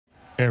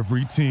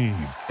Every team,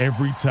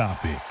 every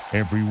topic,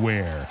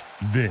 everywhere.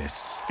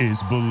 This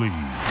is Believe.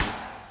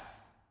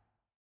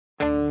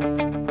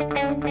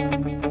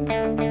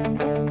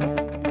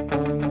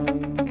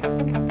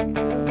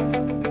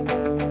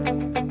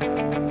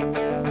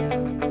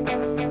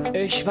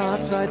 Ich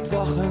warte seit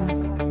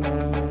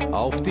Wochen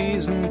auf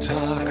diesen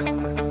Tag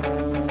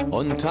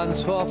und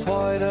tanz vor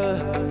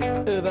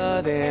Freude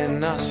über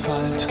den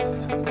Asphalt.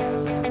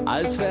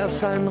 Als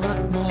wär's ein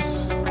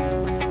Rhythmus,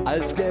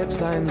 als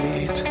gäb's ein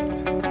Lied,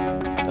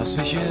 das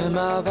mich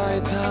immer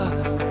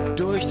weiter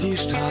durch die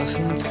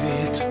Straßen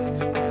zieht.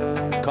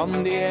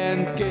 Komm dir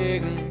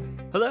entgegen.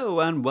 Hello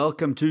and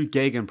welcome to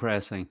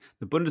Gegenpressing,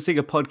 the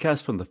Bundesliga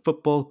podcast from the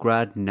Football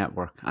Grad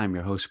Network. I'm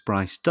your host,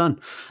 Bryce Dunn,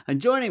 and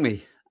joining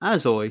me,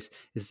 as always,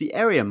 is the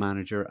area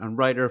manager and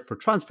writer for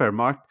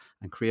Transfermarkt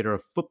and creator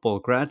of Football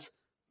Grads,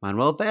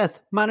 Manuel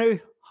Beth. Manu,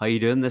 how are you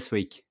doing this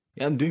week?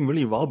 Yeah, I'm doing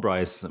really well,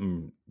 Bryce.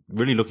 I'm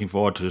really looking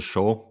forward to the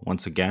show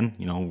once again.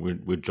 You know,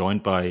 we're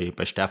joined by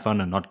Stefan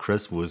and not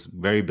Chris, who is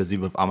very busy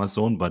with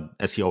Amazon, but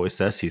as he always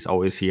says, he's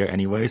always here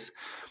anyways.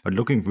 But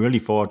looking really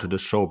forward to the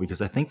show because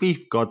I think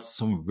we've got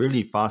some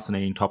really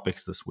fascinating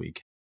topics this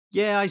week.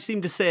 Yeah, I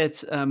seem to say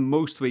it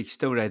most weeks,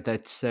 don't I?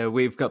 That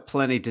we've got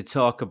plenty to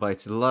talk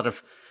about.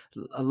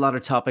 A lot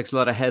of topics, a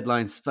lot of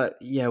headlines. But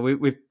yeah,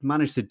 we've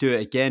managed to do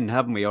it again,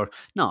 haven't we? Or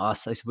not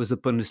us, I suppose, the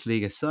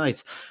Bundesliga side.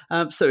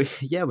 So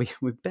yeah, we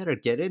better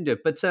get into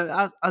it. But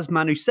as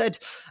Manu said,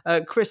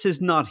 Chris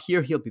is not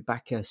here. He'll be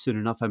back soon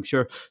enough, I'm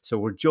sure. So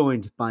we're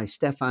joined by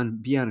Stefan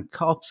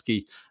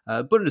Biankowski,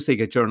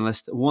 Bundesliga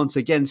journalist. Once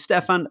again,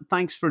 Stefan,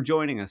 thanks for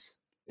joining us.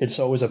 It's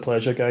always a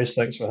pleasure, guys.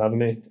 Thanks for having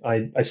me.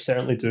 I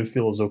certainly do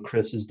feel as though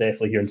Chris is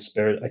definitely here in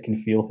spirit. I can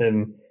feel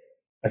him.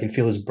 I can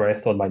feel his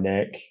breath on my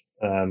neck.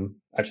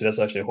 Actually, that's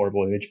actually a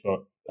horrible image,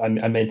 but I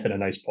meant it in a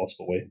nice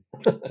possible way.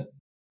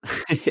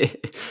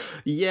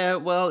 Yeah,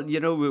 well, you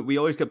know, we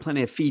always get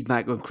plenty of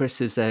feedback when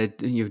Chris is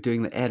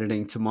doing the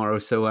editing tomorrow.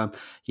 So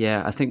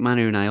yeah, I think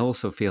Manu and I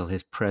also feel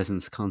his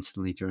presence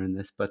constantly during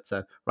this. But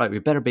right, we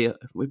better be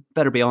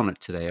on it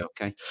today,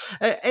 okay?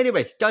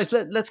 Anyway, guys,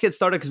 let's get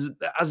started because,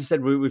 as I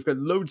said, we've got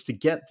loads to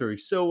get through.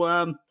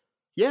 So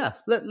yeah,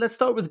 let's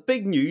start with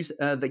big news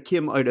that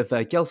came out of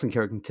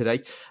Gelsenkirchen today.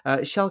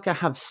 Schalke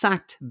have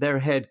sacked their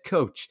head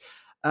coach.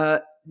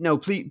 No,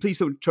 please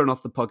don't turn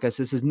off the podcast.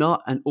 This is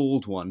not an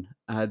old one.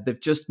 They've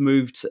just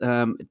moved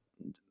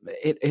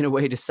in a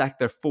way to sack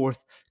their fourth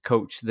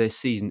coach this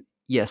season.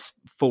 Yes,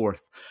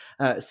 fourth.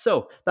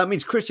 So that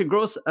means Christian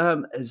Gross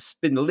has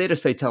been the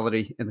latest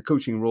fatality in the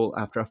coaching role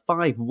after a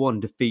 5-1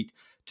 defeat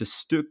to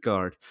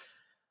Stuttgart.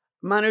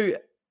 Manu,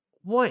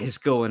 what is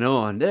going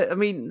on? I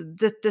mean,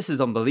 this is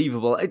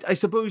unbelievable. I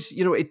suppose,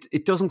 you know,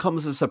 it doesn't come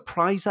as a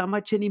surprise that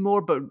much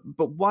anymore, but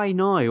why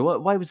now?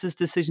 Why was this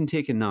decision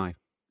taken now?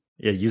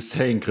 Yeah, you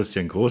saying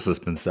Christian Gross has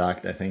been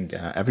sacked. I think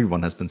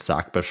everyone has been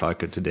sacked by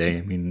Schalke today.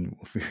 I mean,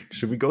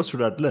 should we go through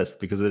that list?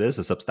 Because it is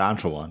a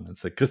substantial one.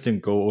 It's like Christian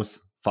Gross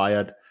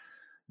fired,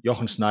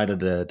 Jochen Schneider,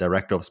 the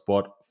director of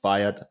sport,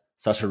 fired,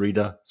 Sascha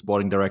Rieder,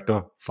 sporting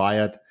director,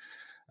 fired,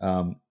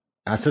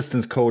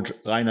 assistant coach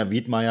Rainer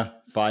Wiedmeier,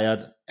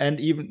 fired,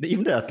 and even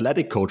the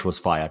athletic coach was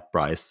fired,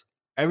 Bryce.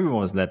 Everyone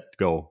was let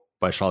go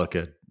by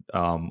Schalke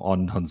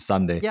on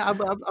Sunday. Yeah,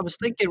 I was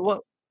thinking,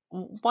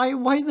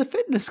 Why the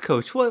fitness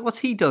coach? What's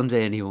he done to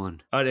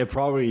anyone? It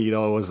probably, it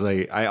was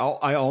like I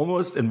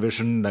almost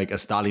envisioned like a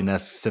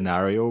Stalin-esque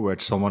scenario where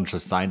someone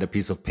just signed a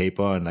piece of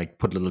paper and like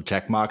put little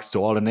check marks to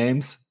all the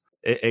names.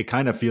 It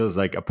kind of feels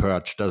like a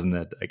purge, doesn't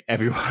it? Like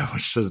everyone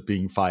was just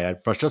being fired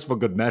just for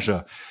good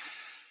measure.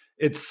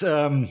 It's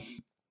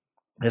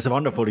there's a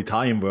wonderful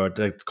Italian word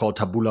that's called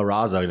tabula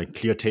rasa, like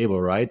clear table,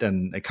 right?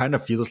 And it kind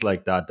of feels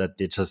like that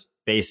they just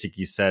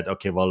basically said,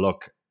 okay, well,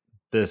 look,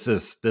 this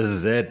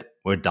is it.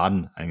 We're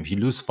done. I mean, if you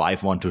lose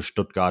 5-1 to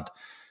Stuttgart,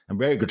 a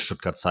very good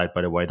Stuttgart side,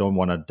 by the way. I don't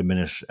want to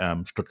diminish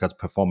Stuttgart's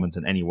performance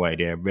in any way.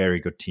 They're a very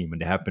good team,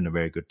 and they have been a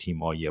very good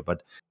team all year,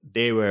 but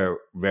they were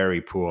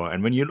very poor.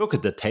 And when you look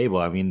at the table,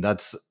 I mean,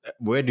 that's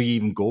where do you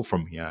even go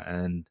from here?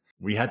 And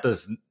we had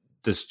this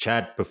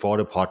chat before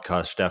the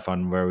podcast,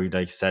 Stefan, where we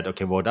like said,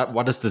 okay, well,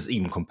 what is this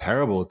even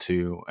comparable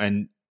to?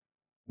 And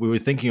we were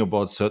thinking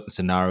about certain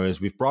scenarios.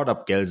 We've brought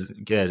up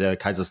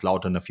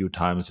Kaiserslautern a few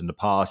times in the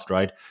past,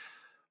 right?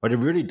 But it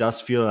really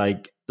does feel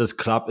like this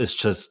club is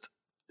just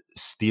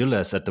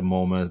steerless at the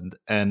moment.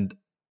 And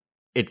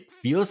it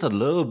feels a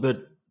little bit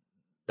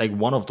like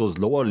one of those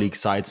lower league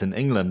sides in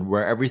England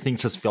where everything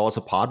just falls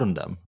apart on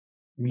them.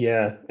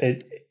 Yeah,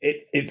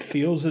 it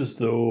feels as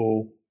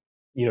though,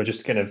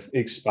 just to kind of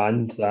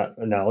expand that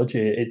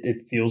analogy,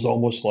 it feels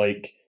almost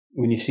like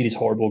when you see these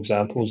horrible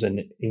examples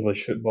in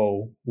English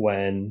football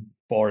when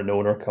foreign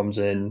owner comes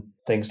in,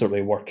 things don't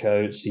really work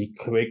out, so he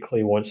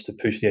quickly wants to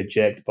push the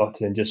eject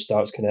button and just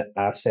starts kind of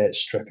asset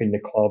stripping the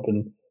club.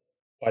 And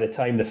by the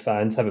time the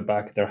fans have it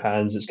back in their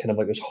hands, it's kind of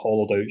like this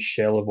hollowed out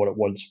shell of what it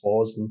once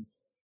was. And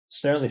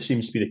certainly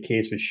seems to be the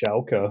case with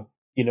Schalke.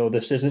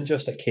 This isn't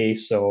just a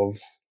case of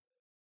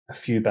a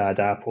few bad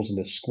apples in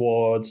the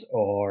squad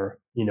or,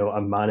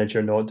 a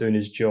manager not doing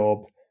his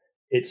job.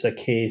 it's a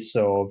case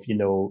of,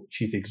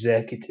 chief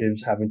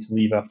executives having to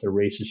leave after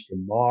racist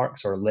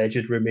remarks or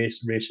alleged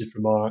racist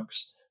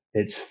remarks.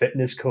 It's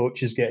fitness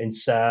coaches getting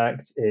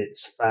sacked.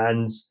 It's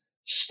fans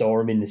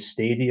storming the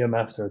stadium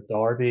after a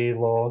Derby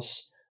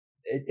loss.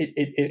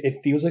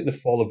 It feels like the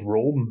fall of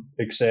Rome,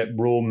 except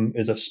Rome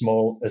is it's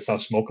not a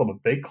small club, a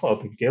big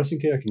club in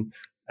Gelsenkirchen,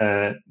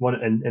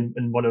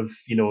 one of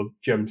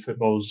German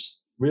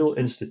football's real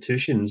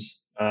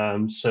institutions.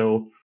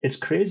 So it's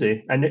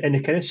crazy, and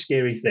the kind of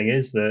scary thing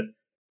is that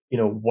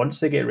once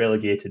they get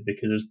relegated,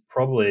 because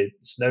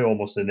it's now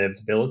almost an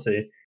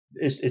inevitability.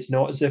 It's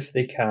not as if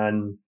they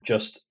can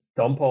just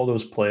dump all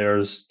those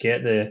players,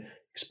 get the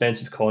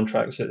expensive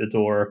contracts out the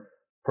door,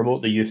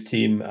 promote the youth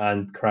team,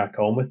 and crack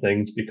on with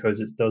things, because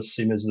it does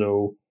seem as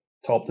though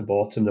top to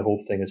bottom the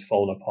whole thing has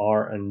fallen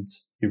apart, and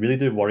you really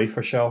do worry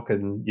for Schalke,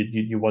 and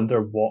you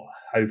wonder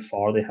how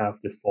far they have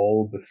to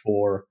fall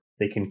before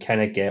they can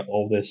kind of get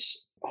all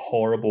this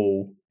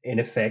horrible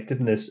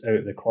ineffectiveness out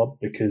of the club,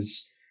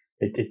 because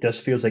it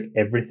just feels like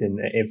everything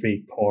at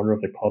every corner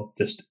of the club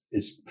just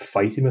is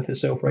fighting with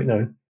itself right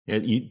now. Yeah,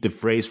 the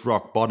phrase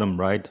rock bottom,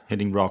 right?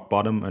 Hitting rock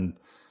bottom, and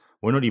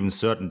we're not even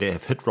certain they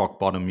have hit rock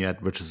bottom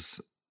yet, which is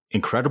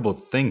incredible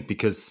to think,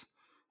 because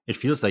it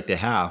feels like they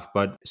have,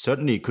 but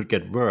certainly it could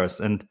get worse.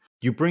 And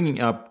you bringing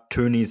up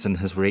Tönnies and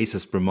his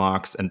racist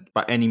remarks, and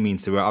by any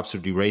means they were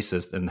absolutely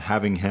racist, and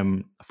having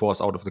him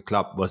forced out of the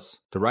club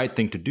was the right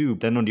thing to do.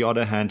 Then on the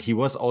other hand, he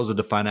was also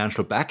the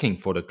financial backing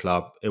for the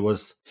club. It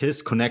was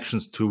his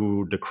connections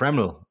to the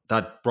Kremlin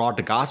that brought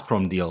the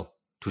Gazprom deal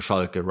to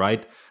Schalke,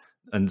 right?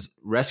 And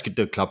rescued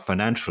the club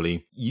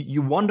financially.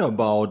 You wonder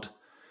about,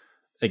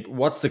 like,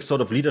 what's the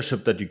sort of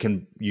leadership that you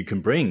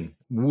can bring?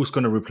 Who's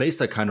going to replace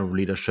that kind of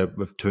leadership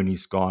with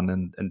Tönnies gone?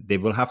 And they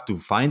will have to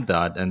find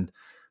that. And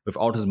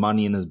without his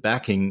money and his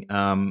backing,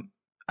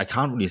 I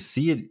can't really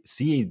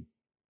see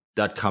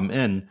that come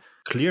in.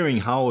 Clearing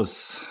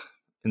house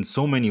in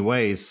so many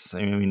ways.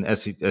 I mean,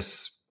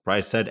 as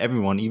Bryce said,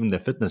 everyone, even the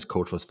fitness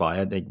coach, was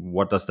fired. Like,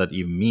 what does that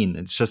even mean?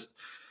 It's just,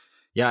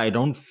 yeah,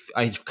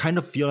 I kind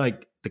of feel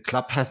like the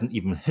club hasn't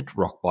even hit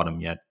rock bottom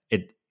yet.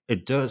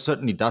 It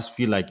certainly does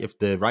feel like if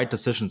the right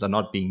decisions are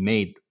not being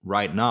made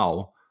right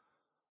now,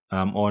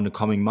 or in the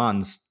coming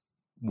months,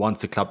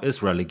 once the club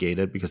is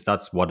relegated, because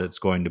that's what it's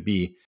going to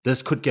be,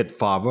 this could get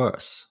far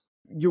worse.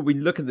 We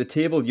look at the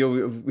table.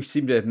 We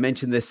seem to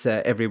mention this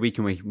every week,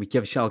 and we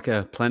give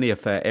Schalke plenty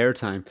of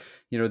airtime.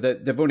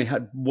 They've only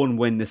had one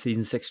win this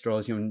season, 6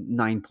 draws.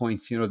 9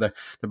 points. They're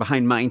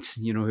behind Mainz.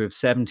 Who have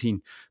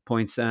 17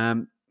 points.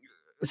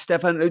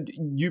 Stefan,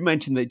 you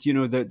mentioned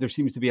that there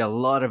seems to be a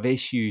lot of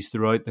issues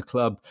throughout the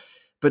club.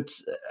 But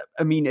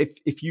I mean,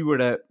 if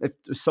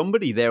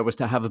somebody there was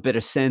to have a bit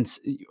of sense,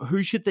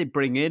 who should they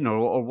bring in,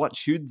 or what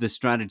should the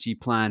strategy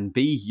plan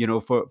be?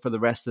 For the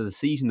rest of the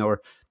season,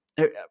 or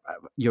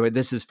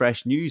this is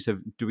fresh news.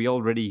 Do we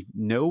already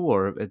know,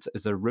 or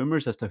is there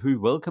rumors as to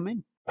who will come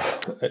in?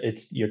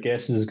 It's your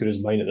guess is as good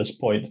as mine at this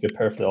point, to be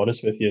perfectly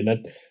honest with you.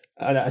 And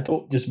I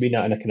don't just mean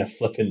that in a kind of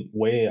flippant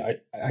way.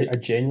 I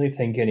genuinely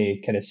think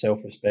any kind of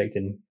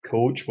self-respecting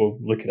coach will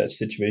look at that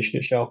situation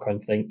at Schalke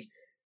and think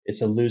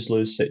it's a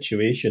lose-lose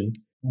situation.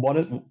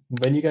 When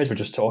you guys were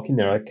just talking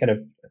there, I kind of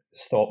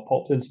thought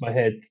popped into my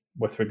head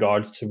with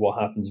regards to what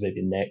happens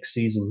maybe next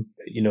season.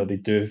 They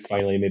do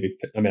finally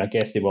I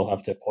guess they will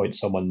have to appoint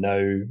someone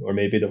now, or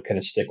maybe they'll kind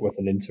of stick with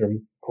an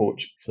interim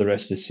coach for the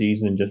rest of the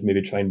season and just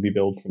maybe try and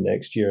rebuild for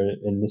next year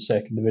in the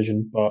second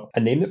division. But a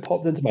name that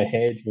popped into my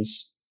head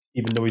was,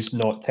 even though he's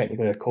not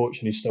technically a coach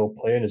and he's still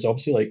playing, is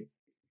obviously like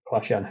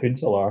Klaas-Jan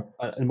Huntelaar.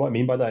 And what I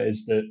mean by that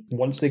is that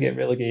once they get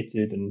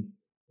relegated, and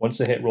once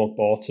they hit rock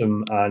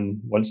bottom, and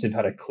once they've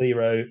had a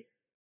clear out,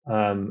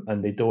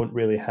 and they don't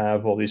really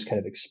have all these kind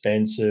of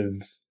expensive,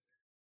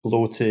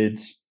 bloated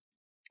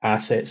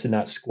assets in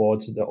that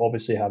squad that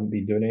obviously haven't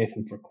been doing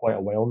anything for quite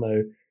a while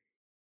now,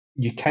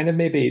 you kind of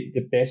maybe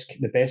the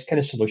best kind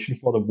of solution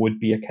for them would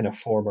be a kind of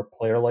former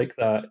player like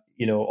that.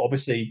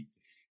 Obviously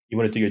you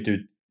want to do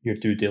your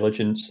due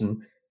diligence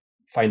and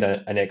find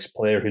an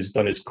ex-player who's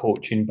done his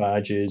coaching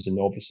badges and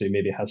obviously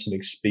maybe has some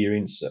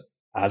experience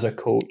as a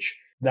coach.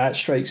 That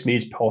strikes me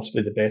as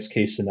possibly the best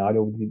case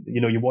scenario.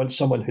 You want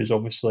someone who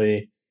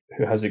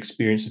has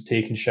experience of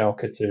taking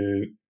Schalke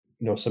to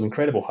some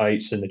incredible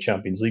heights in the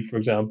Champions League, for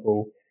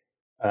example,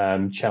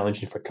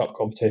 challenging for cup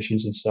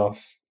competitions and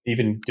stuff,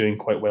 even doing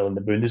quite well in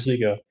the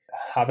Bundesliga.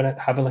 Having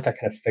like a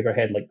kind of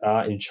figurehead like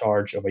that in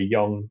charge of a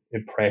young,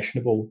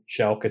 impressionable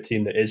Schalke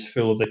team that is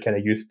full of the kind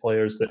of youth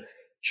players that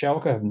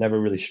Schalke have never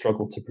really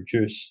struggled to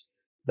produce,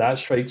 that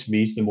strikes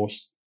me as the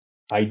most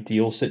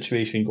ideal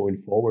situation going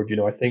forward.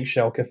 I think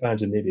Schalke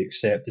fans would maybe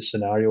accept the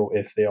scenario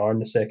if they are in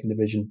the second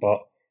division, but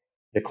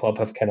the club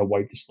have kind of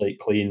wiped the slate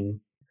clean.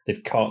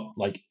 They've cut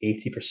like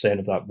 80%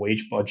 of that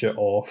wage budget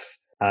off,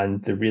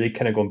 and they're really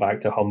kind of going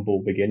back to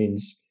humble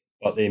beginnings,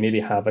 but they maybe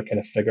have a kind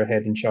of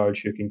figurehead in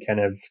charge who can kind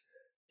of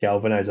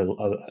galvanize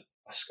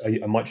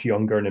a much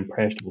younger and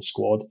impressionable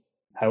squad.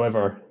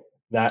 However,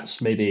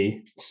 that's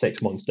maybe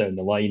 6 months down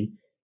the line.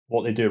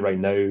 What they do right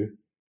now,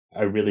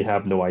 I really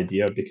have no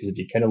idea, because if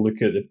you kind of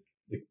look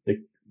at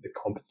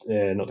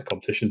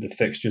the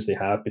fixtures they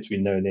have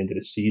between now and the end of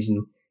the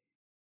season,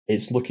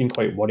 it's looking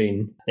quite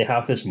worrying. They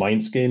have this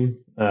Mainz game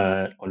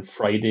on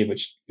Friday,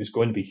 which is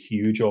going to be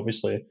huge,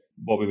 obviously.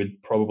 What we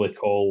would probably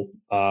call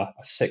a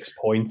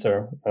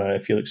 6-pointer,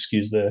 if you'll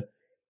excuse the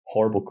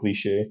horrible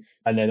cliche.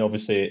 And then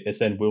obviously it's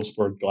then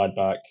Wolfsburg,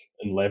 Gladbach,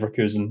 and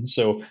Leverkusen.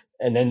 So,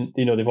 and then,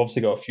 they've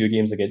obviously got a few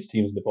games against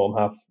teams in the bottom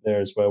half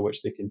there as well,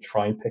 which they can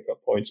try and pick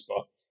up points.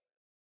 But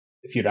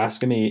if you're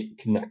asking me,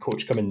 can that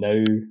coach come in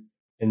now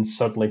and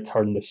suddenly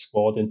turn the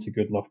squad into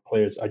good enough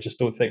players? I just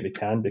don't think they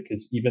can,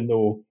 because even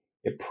though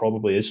it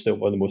probably is still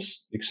one of the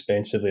most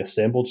expensively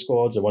assembled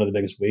squads and one of the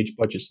biggest wage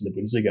budgets in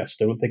the Bundesliga, I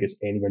still don't think it's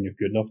anywhere near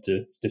good enough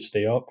to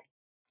stay up.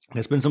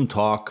 There's been some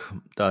talk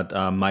that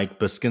Mike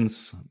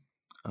Biskins,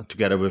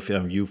 together with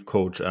youth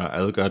coach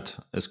Elgert,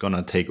 is going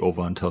to take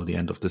over until the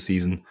end of the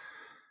season.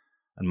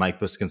 And Mike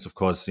Biskins, of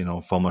course,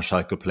 former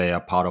Schalke player,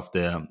 part of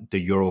the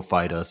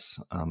Eurofighters.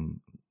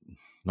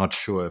 Not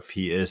sure if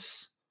he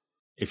is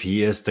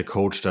the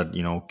coach that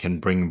can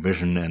bring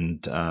vision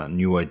and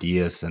new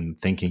ideas and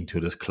thinking to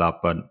this club,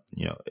 but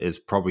is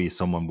probably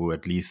someone who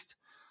at least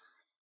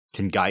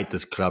can guide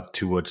this club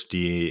towards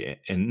the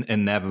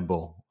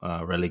inevitable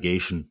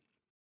relegation.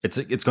 It's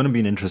going to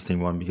be an interesting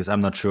one, because I'm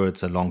not sure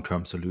it's a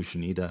long-term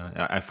solution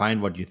either. I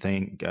find what you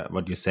think,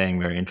 what you're saying,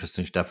 very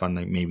interesting, Stefan.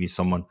 Like maybe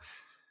someone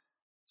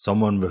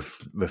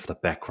with the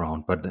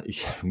background, but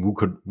who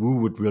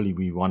would really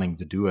be wanting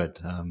to do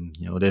it?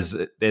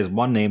 There's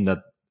one name that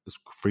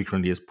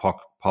frequently is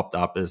popped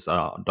up is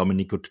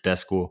Domenico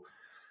Tedesco.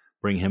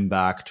 Bring him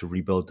back to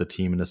rebuild the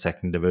team in the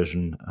second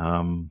division.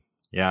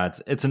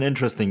 It's an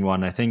interesting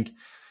one. I think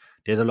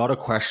there's a lot of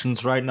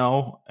questions right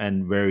now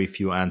and very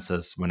few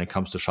answers when it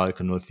comes to Schalke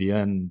 04,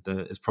 and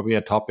it's probably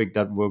a topic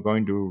that we're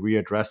going to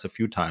readdress a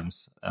few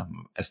times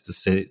as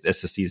the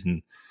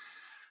season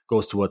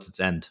goes towards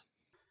its end.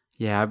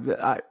 Yeah,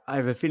 I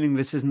have a feeling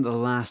this isn't the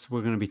last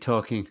we're going to be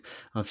talking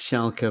of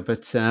Schalke.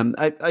 But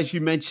as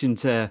you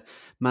mentioned,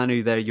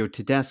 Manu there,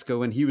 Tedesco,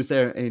 when he was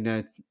there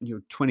in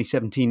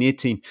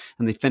 2017-18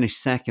 and they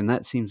finished second,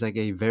 that seems like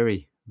a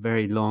very,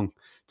 very long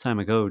time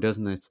ago,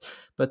 doesn't it?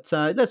 But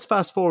let's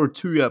fast forward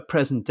to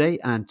present day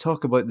and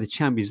talk about the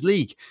Champions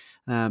League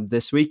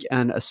this week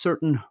and a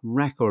certain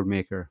record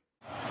maker.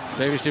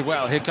 Davies did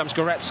well. Here comes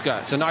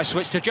Goretzka. It's a nice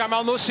switch to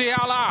Jamal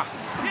Musiala.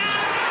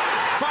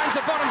 Finds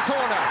the bottom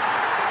corner.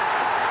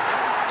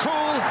 Cool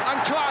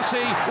and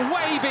classy,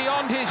 way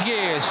beyond his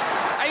years.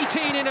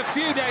 18 in a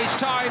few days'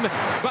 time,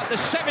 but the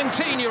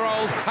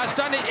 17-year-old has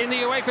done it in the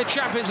UEFA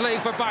Champions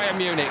League for Bayern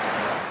Munich.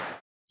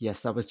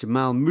 Yes, that was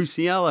Jamal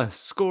Musiala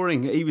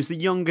scoring. He was the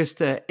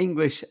youngest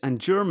English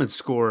and German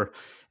scorer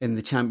in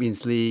the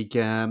Champions League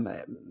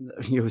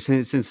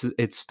since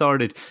it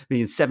started.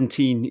 Being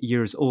 17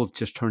 years old,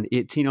 just turned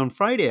 18 on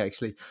Friday,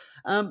 actually.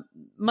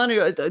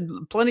 Manu,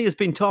 plenty has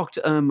been talked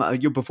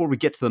before we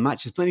get to the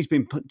matches. Plenty's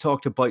been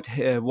talked about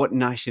what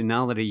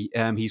nationality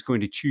he's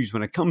going to choose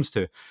when it comes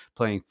to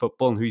playing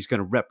football and who he's going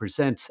to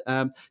represent.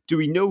 Do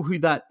we know who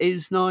that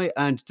is now?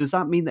 And does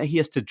that mean that he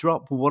has to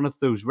drop one of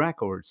those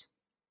records?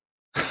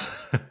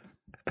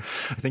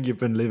 I think you've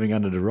been living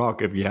under the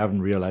rock if you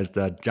haven't realized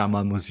that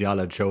Jamal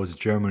Musiala chose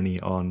Germany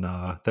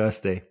on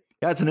Thursday.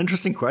 Yeah, it's an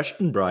interesting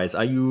question, Bryce.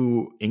 Are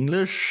you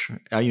English?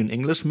 Are you an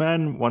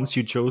Englishman once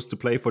you chose to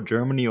play for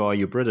Germany, or are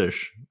you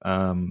British?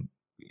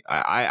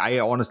 I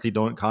honestly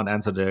can't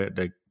answer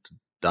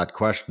that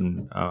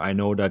question. I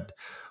know that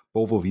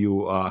both of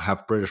you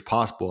have British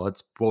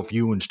passports. Both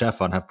you and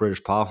Stefan have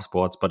British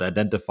passports, but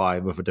identify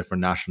with a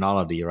different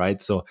nationality,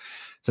 right? So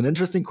it's an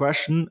interesting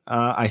question.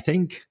 I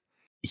think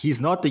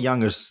he's not the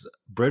youngest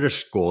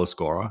British goal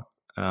scorer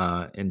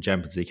in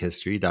Champions League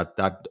history. That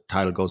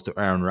title goes to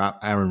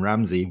Aaron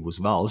Ramsey, who's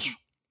Welsh.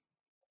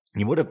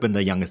 He would have been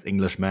the youngest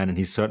Englishman, and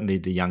he's certainly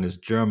the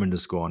youngest German to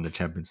score in the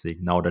Champions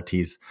League now that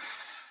he's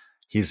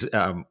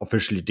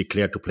officially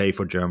declared to play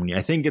for Germany.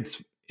 I think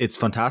it's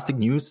fantastic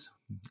news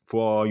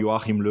for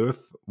Joachim Löw,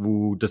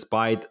 who,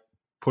 despite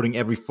putting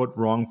every foot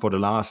wrong for the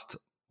last,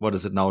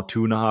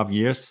 2.5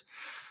 years,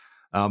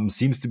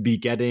 seems to be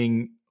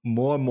getting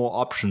more and more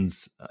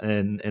options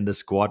in the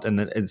squad,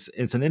 and it's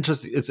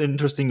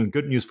interesting and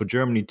good news for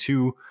Germany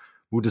too,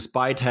 who,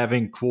 despite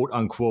having quote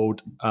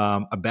unquote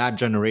a bad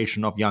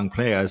generation of young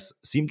players,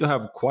 seem to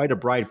have quite a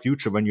bright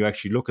future when you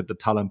actually look at the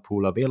talent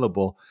pool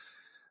available,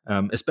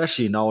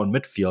 especially now in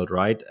midfield,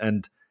 right?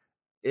 And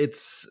I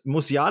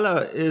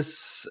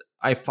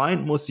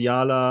find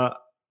Musiala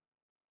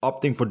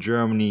opting for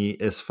Germany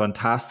is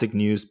fantastic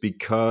news,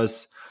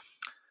 because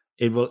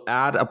it will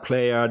add a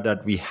player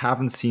that we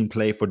haven't seen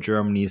play for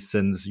Germany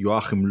since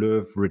Joachim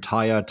Löw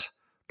retired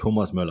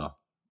Thomas Müller.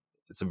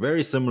 It's a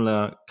very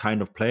similar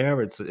kind of player.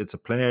 It's a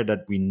player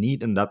that we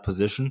need in that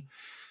position.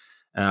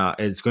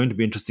 It's going to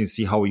be interesting to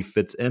see how he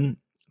fits in.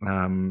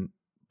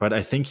 But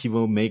I think he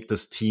will make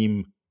this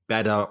team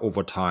better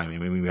over time. I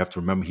mean, we have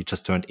to remember he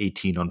just turned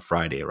 18 on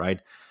Friday,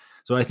 right?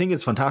 So I think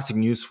it's fantastic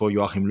news for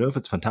Joachim Löw.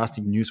 It's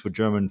fantastic news for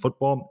German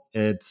football.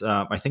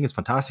 I think it's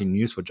fantastic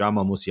news for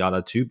Jamal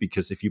Musiala too,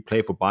 because if you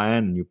play for Bayern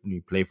and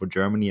you play for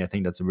Germany, I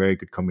think that's a very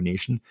good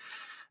combination.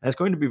 And it's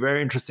going to be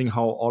very interesting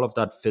how all of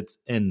that fits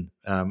in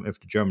if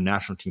the German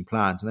national team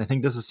plans. And I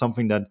think this is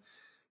something that,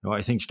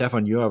 I think,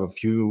 Stefan, you have a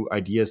few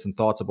ideas and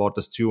thoughts about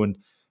this too. And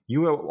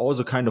you were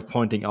also kind of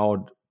pointing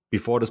out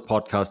before this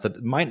podcast that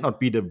it might not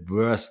be the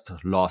worst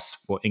loss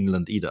for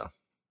England either.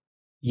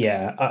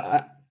 Yeah,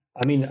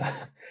 I mean,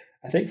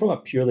 I think from a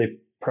purely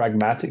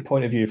pragmatic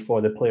point of view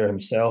for the player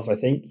himself, I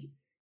think,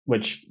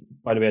 which,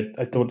 by the way,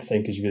 I don't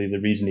think is really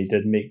the reason he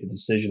did make the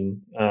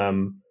decision.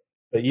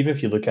 But even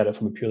if you look at it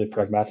from a purely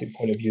pragmatic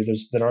point of view,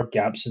 there are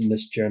gaps in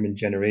this German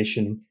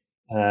generation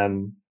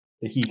that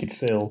he could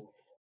fill.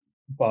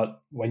 But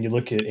when you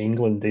look at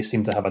England, they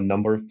seem to have a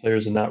number of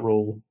players in that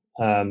role,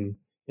 and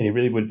he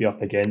really would be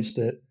up against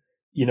it.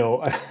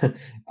 I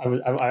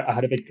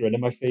had a big grin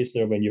on my face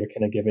there when you were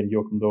kind of giving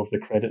Joachim Löw the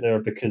credit there,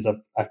 because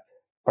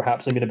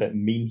perhaps I'm being a bit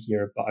mean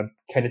here, but I'm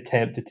kind of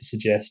tempted to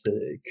suggest that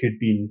it could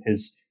be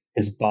his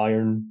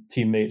Bayern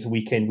teammates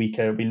week in, week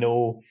out. We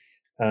know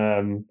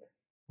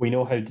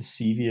how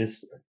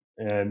mischievous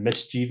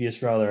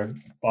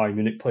Bayern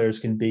Munich players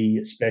can be,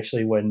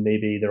 especially when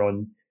maybe they're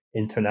on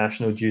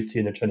international duty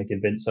and they're trying to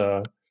convince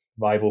a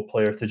rival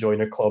player to join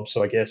their club.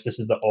 So I guess this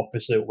is the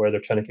opposite, where they're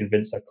trying to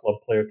convince a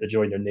club player to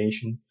join their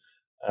nation.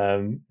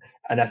 And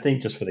I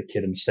think just for the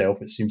kid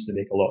himself, it seems to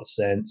make a lot of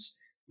sense.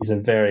 He's in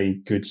a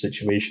very good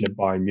situation at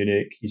Bayern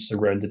Munich. He's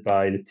surrounded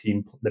by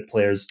the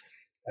players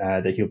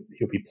that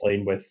he'll be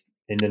playing with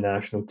in the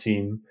national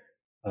team.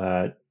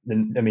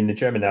 The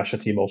German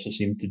national team also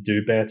seem to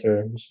do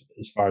better,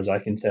 as far as I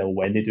can tell,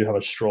 when they do have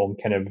a strong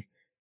kind of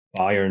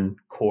Bayern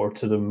core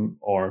to them,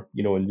 or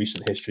in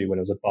recent history when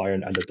it was a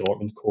Bayern and a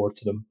Dortmund core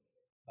to them.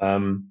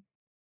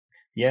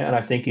 And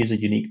I think he's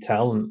a unique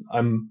talent.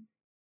 I'm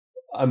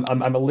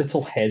a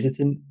little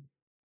hesitant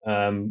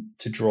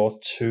to draw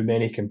too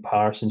many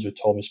comparisons with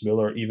Thomas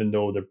Müller, even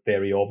though they're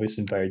very obvious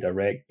and very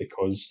direct,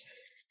 because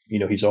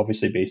he's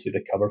obviously basically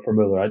the cover for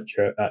Müller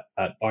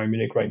at Bayern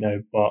Munich right now.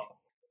 But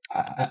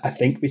I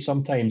think we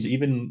sometimes,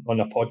 even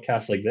on a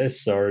podcast like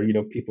this, or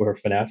people who are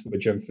fanatical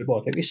about German football,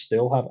 I think we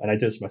still have, and I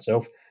do this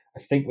myself, I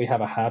think we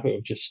have a habit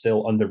of just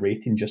still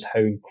underrating just how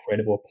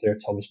incredible a player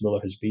Thomas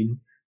Müller has been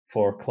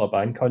for club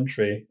and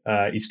country.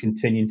 He's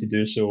continuing to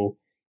do so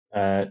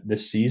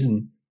this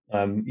season.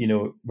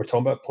 We're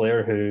talking about a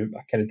player who,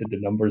 I kind of did the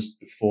numbers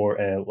before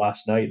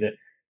last night, that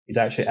he's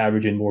actually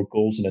averaging more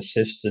goals and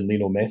assists than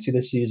Lionel Messi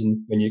this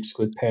season when you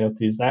exclude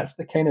penalties. That's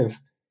the kind of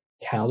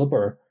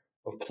caliber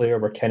of player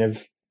we're kind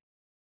of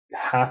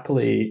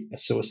happily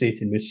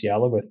associating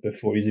Musiala with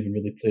before he's even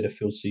really played a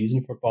full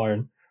season for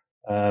Bayern.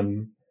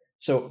 And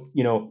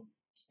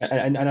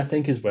I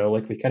think as well,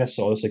 like we kind of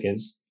saw this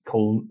against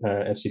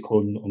FC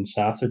Cologne on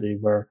Saturday,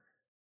 where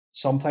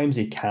sometimes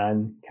he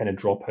can kind of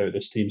drop out of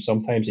this team.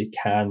 Sometimes he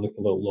can look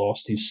a little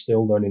lost. He's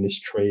still learning his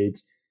trade.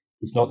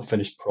 He's not the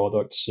finished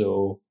product.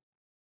 So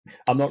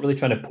I'm not really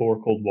trying to pour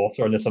cold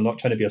water on this. I'm not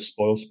trying to be a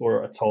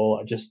spoilsport at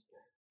all. I'm just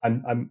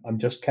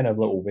kind of a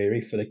little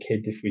wary for the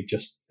kid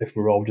if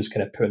we're all just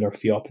kind of putting our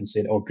feet up and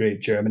saying, oh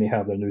great, Germany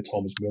have their new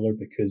Thomas Müller,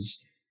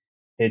 because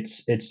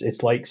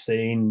it's like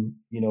saying,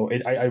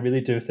 I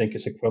really do think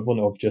it's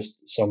equivalent of just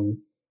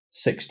some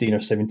 16 or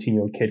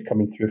 17-year-old kid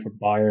coming through for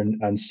Bayern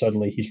and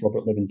suddenly he's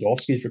Robert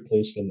Lewandowski's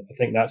replacement. I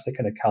think that's the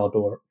kind of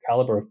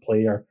caliber of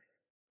player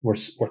we're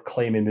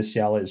claiming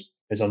Musiala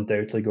is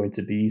undoubtedly going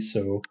to be.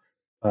 So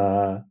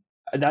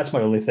that's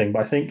my only thing.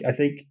 But I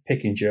think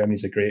picking Germany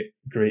is a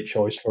great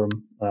choice for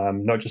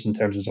him, not just in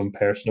terms of his own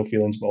personal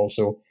feelings, but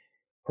also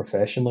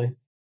professionally.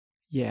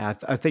 Yeah,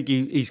 I think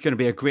he's going to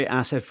be a great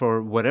asset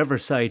for whatever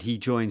side he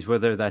joins,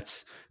 whether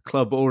that's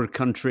club or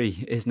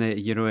country, isn't it?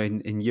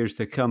 In years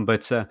to come.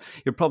 But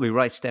you're probably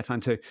right,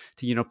 Stefan, to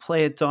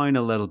play it down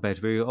a little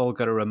bit. We all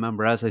got to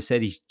remember, as I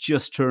said, he's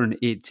just turned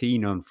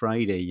 18 on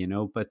Friday.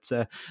 But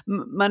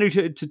Manu,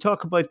 to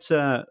talk about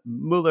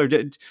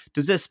Müller,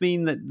 does this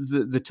mean that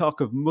the talk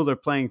of Müller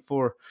playing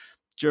for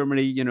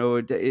Germany,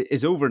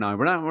 is over now?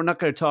 We're not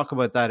going to talk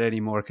about that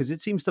anymore, because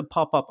it seems to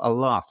pop up a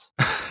lot.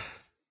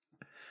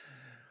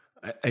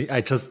 I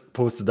just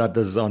posted that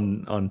this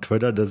on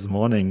Twitter this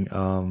morning.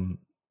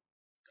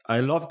 I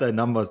love the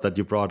numbers that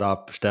you brought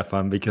up,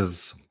 Stefan,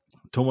 because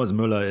Thomas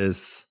Müller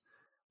is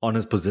on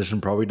his position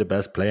probably the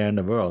best player in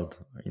the world.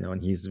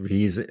 And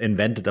he's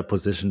invented a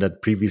position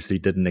that previously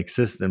didn't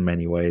exist in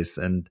many ways.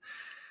 And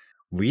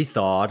we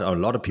thought, or a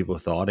lot of people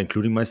thought,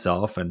 including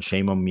myself, and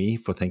shame on me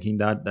for thinking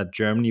that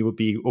Germany would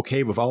be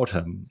okay without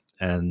him.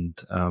 And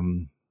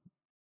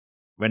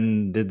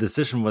when the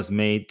decision was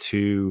made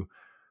to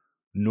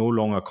no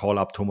longer call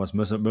up Thomas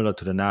Müller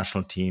to the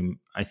national team,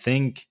 I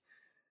think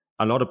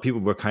a lot of people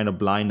were kind of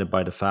blinded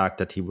by the fact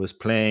that he was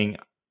playing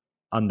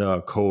under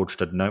a coach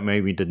that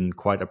maybe didn't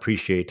quite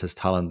appreciate his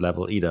talent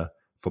level either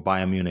for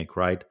Bayern Munich,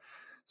 right?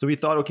 So we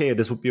thought, okay,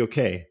 this would be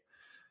okay.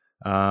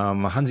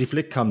 Hansi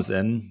Flick comes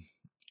in,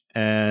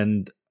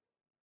 and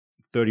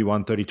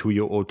 31,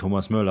 32-year-old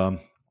Thomas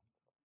Müller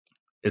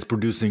is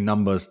producing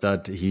numbers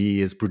that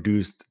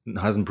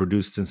hasn't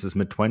produced since his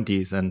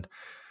mid-20s. And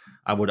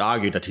I would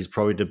argue that he's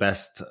probably the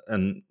best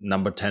and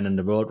number 10 in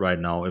the world right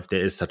now, if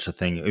there is such a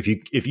thing. If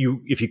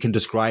you can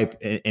describe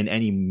in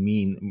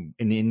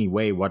any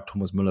way what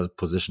Thomas Müller's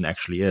position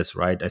actually is,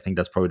 right? I think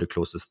that's probably the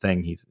closest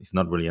thing. He's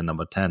not really a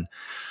number 10,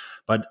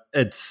 but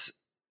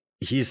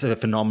he's a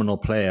phenomenal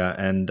player.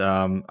 And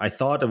I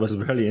thought it was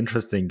really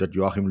interesting that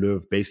Joachim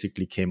Löw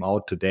basically came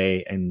out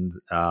today and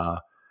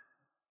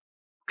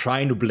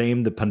trying to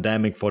blame the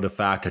pandemic for the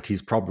fact that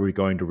he's probably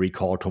going to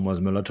recall Thomas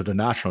Müller to the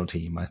national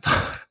team.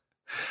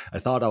 I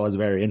thought that was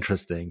very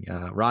interesting,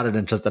 rather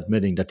than just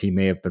admitting that he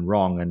may have been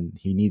wrong and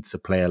he needs a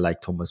player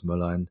like Thomas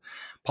Müller and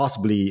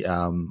possibly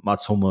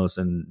Mats Hummels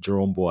and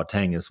Jerome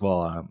Boateng as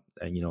well.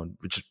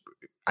 Which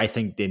I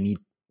think they need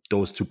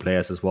those two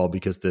players as well,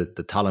 because the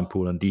talent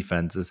pool on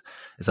defense is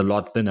a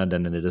lot thinner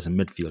than it is in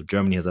midfield.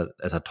 Germany has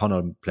a ton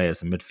of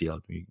players in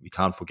midfield. We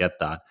can't forget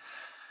that.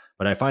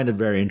 But I find it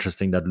very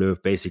interesting that Löw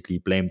basically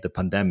blamed the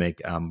pandemic,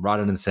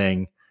 rather than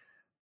saying,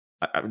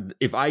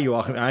 if I'm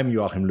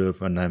Joachim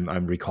Löw and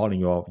I'm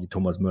recalling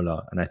Thomas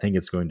Müller and I think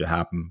it's going to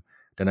happen,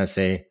 then I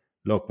say,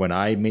 look, when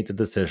I made the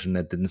decision,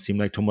 it didn't seem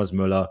like Thomas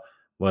Müller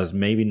was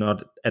maybe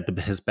not at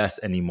his best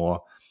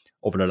anymore.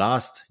 Over the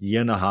last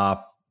year and a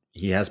half,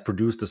 he has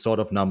produced the sort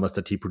of numbers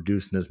that he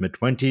produced in his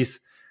mid-20s.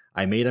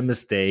 I made a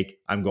mistake.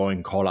 I'm going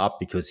to call up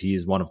because he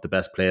is one of the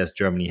best players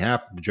Germany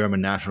have. The German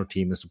national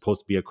team is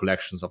supposed to be a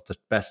collection of the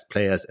best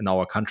players in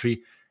our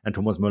country, and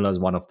Thomas Müller is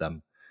one of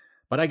them.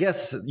 But I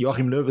guess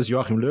Joachim Löw is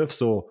Joachim Löw,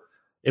 so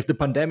if the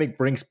pandemic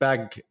brings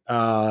back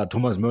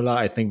Thomas Müller,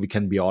 I think we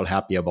can be all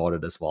happy about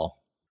it as well.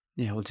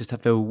 Yeah, we'll just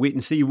have to wait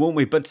and see, won't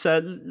we? But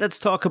let's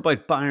talk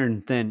about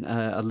Bayern then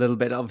a little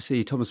bit.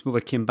 Obviously, Thomas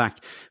Müller came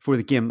back for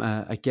the game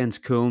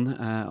against Köln.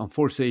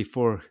 Unfortunately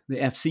for the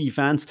FC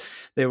fans,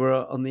 they were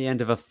on the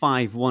end of a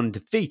 5-1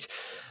 defeat.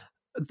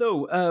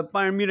 Though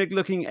Bayern Munich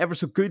looking ever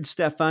so good,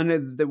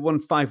 Stefan. They won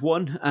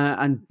 5-1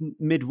 and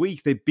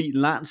midweek they beat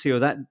Lazio.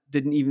 That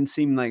didn't even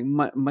seem like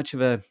much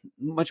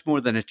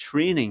more than a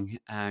training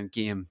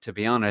game, to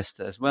be honest,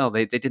 as well.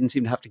 They didn't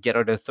seem to have to get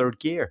out of third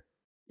gear.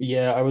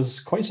 Yeah, I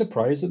was quite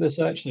surprised at this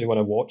actually when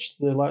I watched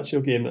the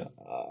Lazio game.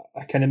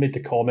 I kind of made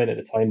the comment at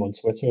the time on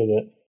Twitter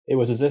that it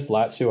was as if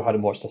Lazio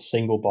hadn't watched a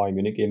single Bayern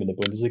Munich game in the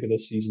Bundesliga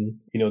this season.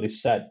 They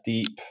sat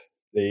deep,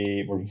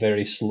 they were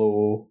very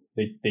slow,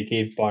 they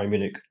gave Bayern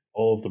Munich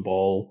all of the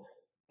ball,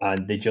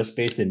 and they just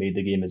basically made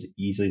the game as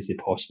easy as they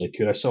possibly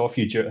could. I saw a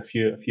few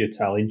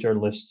Italian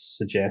journalists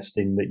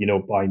suggesting that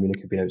Bayern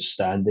Munich have been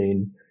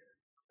outstanding.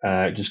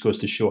 It just goes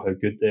to show how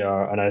good they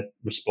are, and I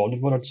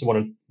responded one or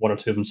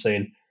two of them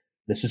saying,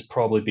 this has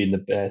probably been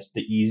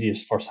the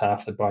easiest first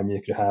half that Bayern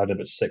Munich had in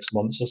about 6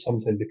 months or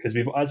something, because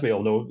as we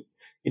all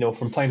know,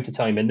 from time to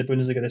time in the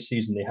Bundesliga this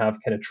season, they have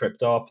kind of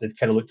tripped up. They've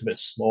kind of looked a bit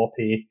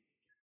sloppy.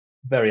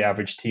 Very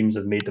average teams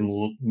have made them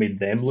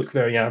look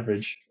very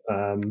average.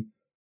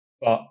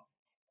 But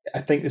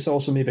I think this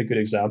also may be a good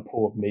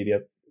example of maybe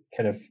a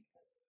kind of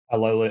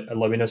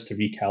allowing us to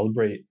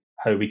recalibrate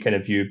how we kind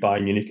of view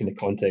Bayern Munich in the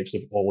context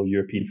of all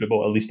European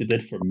football. At least it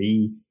did for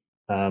me.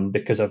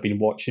 Because I've been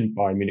watching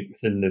Bayern Munich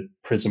within the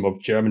prism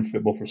of German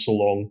football for so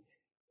long,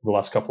 the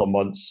last couple of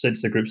months,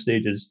 since the group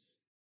stages,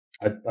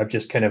 I've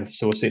just kind of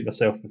associated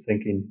myself with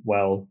thinking,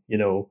 well,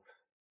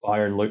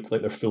 Bayern look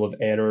like they're full of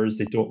errors.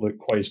 They don't look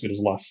quite as good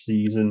as last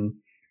season.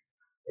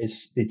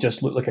 They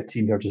just look like a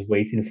team who are just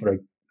waiting for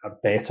a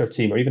better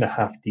team or even a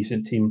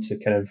half-decent team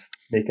to kind of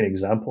make an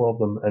example of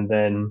them. And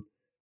then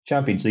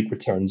Champions League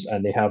returns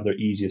and they have their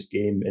easiest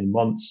game in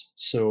months.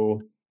 So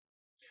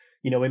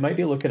we might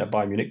be looking at a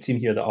Bayern Munich team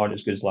here that aren't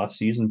as good as last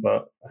season,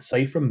 but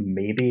aside from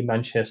maybe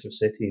Manchester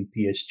City and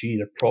PSG,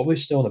 they're probably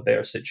still in a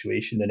better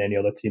situation than any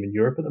other team in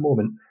Europe at the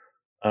moment.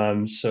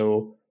 And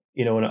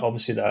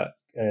obviously that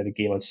the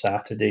game on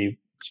Saturday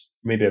is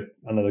maybe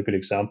another good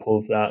example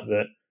of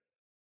that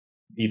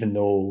even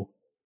though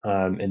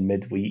in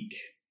midweek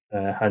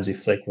Hansi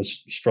Flick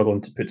was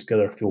struggling to put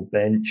together a full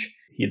bench,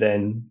 he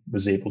then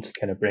was able to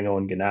kind of bring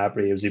on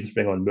Gnabry, he was able to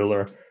bring on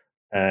Müller,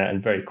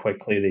 and very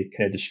quickly they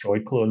kind of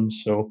destroyed Cologne.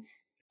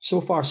 So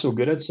far so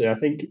good, I'd say. I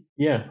think,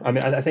 yeah. I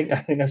mean, I think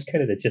that's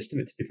kind of the gist of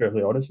it, to be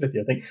fairly honest with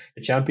you. I think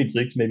the Champions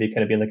League's maybe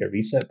kind of been like a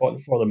reset button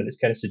for them, and it's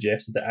kind of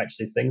suggested that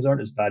actually things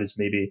aren't as bad as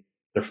maybe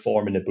their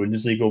form in the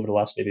Bundesliga over the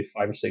last maybe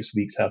 5 or 6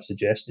 weeks have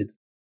suggested.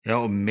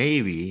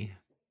 Maybe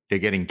they're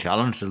getting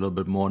challenged a little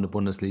bit more in the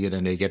Bundesliga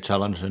than they get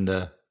challenged in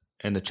the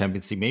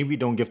Champions League. Maybe we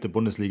don't give the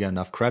Bundesliga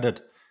enough credit,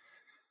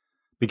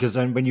 because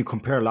then when you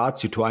compare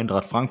Lazio to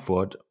Eintracht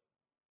Frankfurt,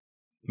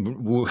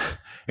 who,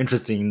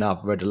 interesting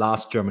enough, were the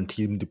last German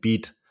team to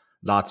beat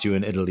Lazio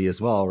in Italy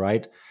as well,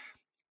 right?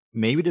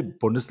 Maybe the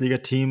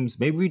Bundesliga teams,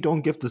 maybe we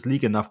don't give this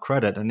league enough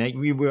credit. And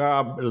we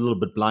are a little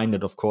bit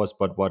blinded, of course,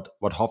 but what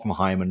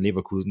Hoffenheim and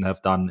Leverkusen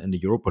have done in the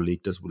Europa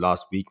League this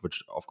last week,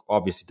 which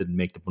obviously didn't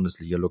make the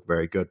Bundesliga look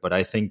very good. But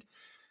I think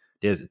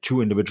there's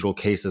 2 individual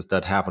cases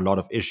that have a lot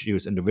of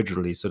issues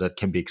individually, so that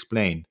can be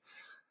explained.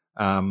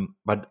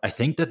 But I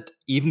think that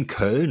even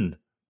Köln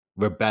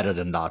were better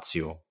than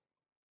Lazio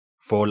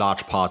for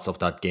large parts of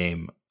that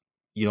game.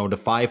 The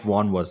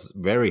 5-1 was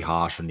very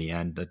harsh in the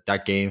end.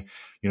 That game,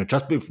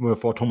 just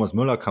before Thomas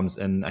Müller comes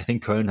in, I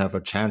think Köln have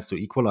a chance to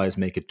equalize,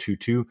 make it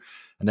 2-2.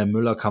 And then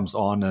Müller comes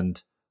on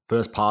and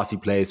first pass he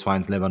plays,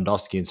 finds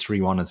Lewandowski, and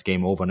 3-1, it's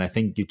game over. And I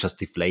think you just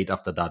deflate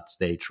after that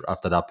stage,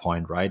 after that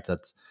point, right?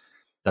 That's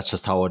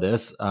just how it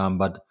is.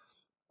 But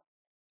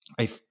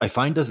I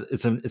find this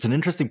it's an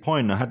interesting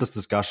point. I had this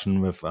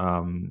discussion with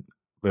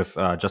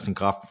Justin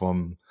Kraft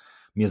from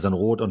Mir San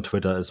Rot on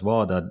Twitter as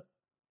well, that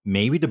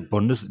maybe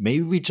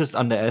we just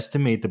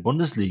underestimate the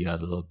Bundesliga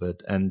a little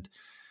bit, and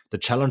the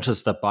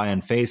challenges that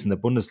Bayern face in the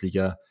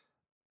Bundesliga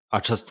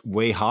are just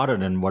way harder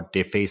than what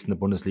they faced in the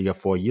Bundesliga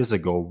 4 years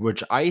ago,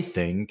 which I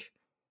think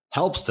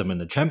helps them in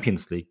the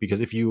Champions League.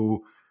 Because if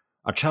you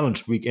are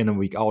challenged week in and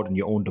week out in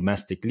your own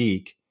domestic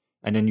league,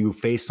 and then you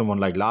face someone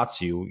like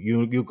Lazio,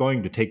 you're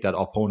going to take that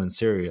opponent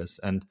serious.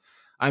 And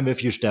I'm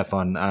with you,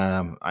 Stefan.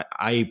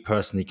 I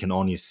personally can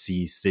only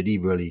see City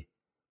really.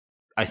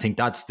 I think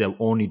that's the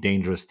only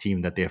dangerous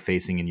team that they're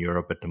facing in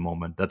Europe at the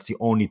moment. That's the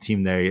only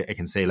team there I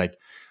can say, like,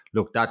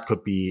 look, that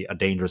could be a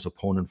dangerous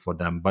opponent for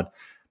them. But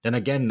then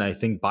again, I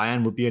think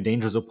Bayern would be a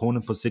dangerous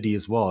opponent for City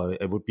as well.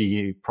 It would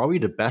be probably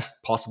the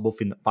best possible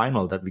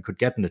final that we could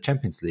get in the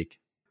Champions League.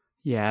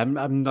 Yeah,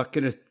 I'm not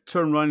going to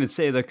turn around and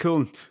say that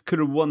Köln could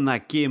have won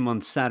that game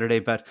on Saturday,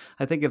 but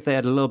I think if they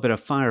had a little bit of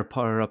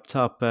firepower up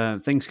top,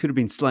 things could have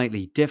been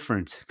slightly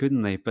different,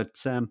 couldn't they? But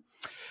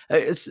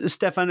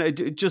Stefan,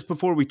 just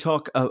before we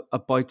talk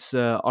about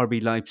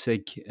RB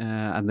Leipzig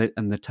and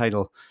the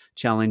title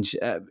challenge,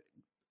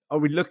 are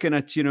we looking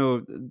at,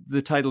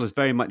 the title is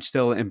very much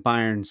still in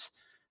Bayern's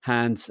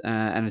hands,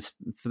 and it's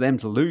for them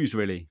to lose,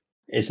 really?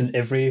 Isn't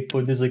every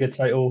Bundesliga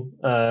title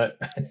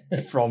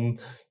from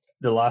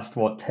the last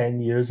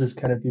 10 years has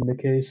kind of been the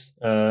case?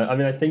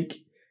 I think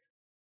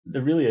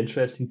the really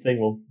interesting thing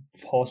will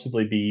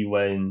possibly be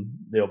when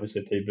they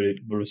obviously play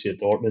Borussia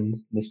Dortmund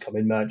this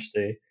coming match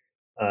day.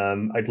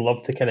 I'd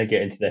love to kind of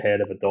get into the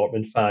head of a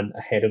Dortmund fan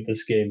ahead of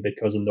this game,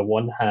 because on the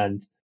one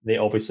hand, they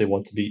obviously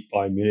want to beat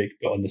Bayern Munich,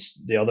 but on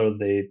the other,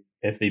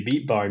 if they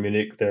beat Bayern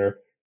Munich, they're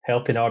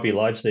helping RB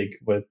Leipzig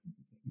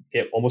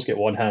almost get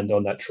one hand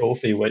on that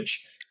trophy,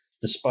 which,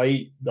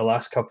 despite the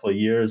last couple of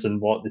years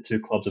and what the two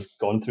clubs have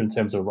gone through in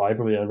terms of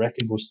rivalry, I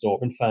reckon most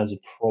Dortmund fans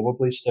would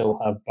probably still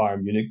have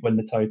Bayern Munich win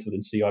the title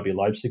and see RB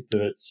Leipzig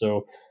do it.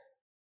 So,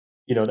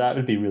 that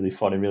would be really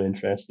fun and really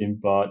interesting.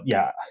 But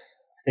yeah,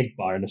 I think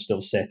Bayern are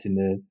still setting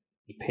the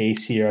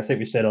pace here. I think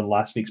we said on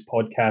last week's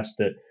podcast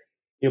that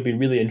it'll be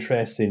really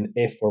interesting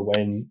if or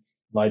when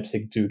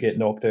Leipzig do get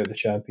knocked out of the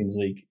Champions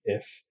League,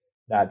 if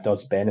that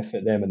does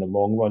benefit them in the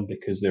long run,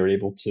 because they're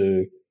able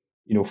to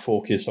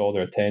focus all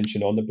their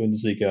attention on the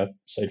Bundesliga,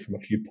 aside from a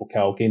few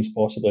Pokal games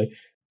possibly.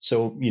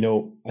 So,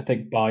 I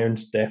think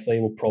Bayern's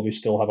definitely will probably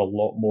still have a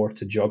lot more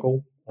to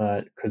juggle,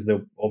 because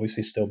they'll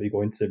obviously still be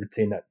going to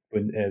retain that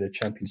the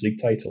Champions League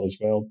title as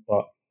well.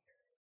 But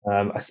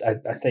I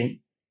think,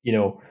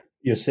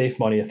 your safe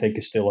money, I think,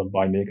 is still on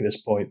Bayern Munich at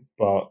this point.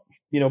 But,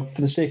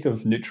 for the sake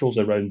of neutrals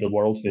around the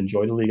world who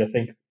enjoy the league, I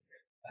think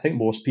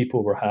most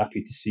people were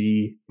happy to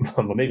see,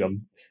 maybe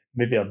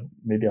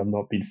I'm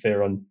not being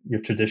fair on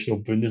your traditional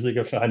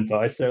Bundesliga fan, but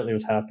I certainly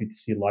was happy to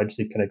see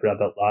Leipzig kind of grab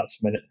that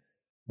last minute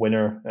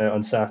winner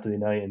on Saturday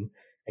night and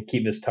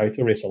keep this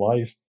title race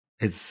alive.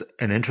 It's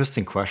an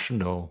interesting question,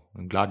 though.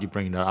 I'm glad you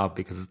bring that up,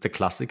 because it's the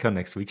Klassiker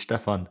next week,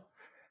 Stefan.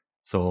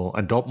 So,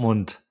 and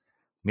Dortmund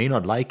may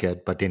not like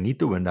it, but they need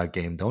to win that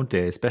game, don't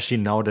they? Especially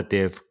now that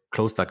they've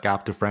closed that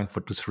gap to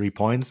Frankfurt to 3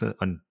 points,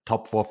 and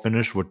top 4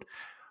 finish would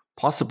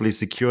possibly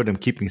secure them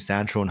keeping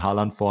Sancho and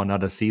Haaland for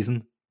another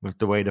season. With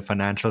the way the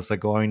financials are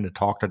going, the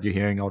talk that you're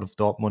hearing out of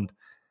Dortmund,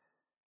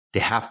 they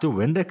have to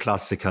win the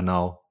Klassiker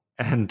now.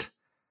 And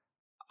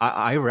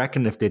I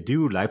reckon if they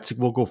do, Leipzig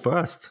will go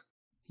first.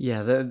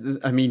 Yeah,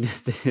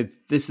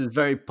 this is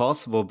very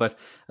possible, but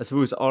I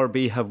suppose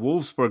RB have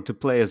Wolfsburg to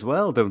play as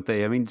well, don't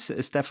they? I mean,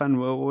 Stefan,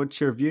 what's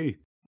your view?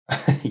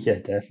 Yeah,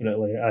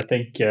 definitely. I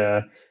think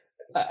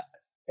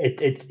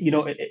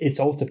it's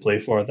all to play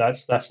for.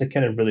 That's the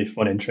kind of really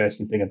fun,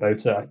 interesting thing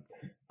about it.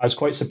 I was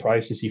quite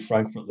surprised to see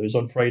Frankfurt lose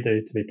on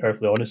Friday, to be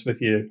perfectly honest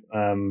with you.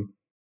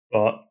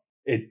 But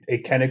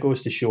it kind of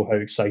goes to show how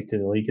exciting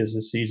the league is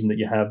this season, that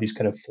you have these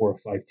kind of 4 or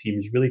 5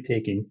 teams really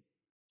taking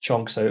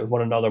chunks out of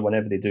one another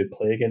whenever they do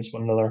play against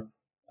one another.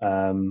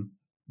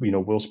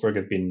 Wolfsburg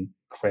have been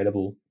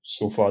incredible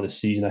so far this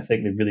season. I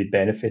think they've really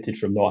benefited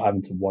from not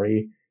having to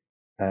worry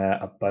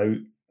about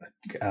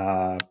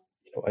a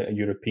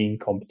European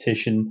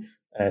competition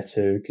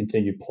to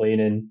continue playing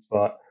in.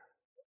 But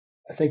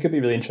I think it'd be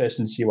really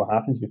interesting to see what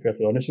happens, to be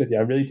perfectly honest with you.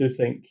 I really do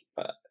think,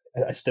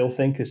 I still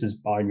think this is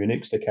Bayern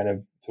Munich's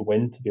to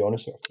win, to be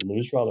honest, or to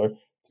lose rather, to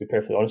be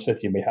perfectly honest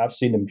with you. We have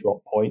seen them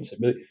drop points.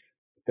 But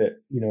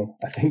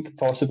I think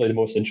possibly the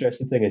most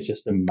interesting thing is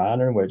just the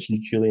manner in which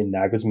Julian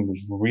Nagelsmann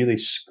was really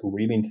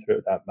screaming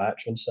throughout that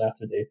match on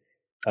Saturday.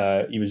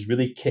 He was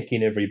really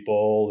kicking every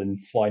ball and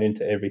flying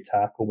into every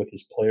tackle with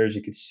his players.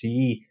 You could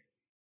see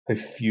how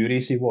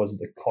furious he was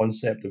at the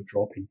concept of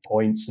dropping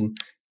points. And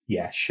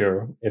yeah,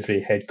 sure,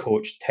 every head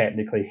coach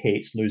technically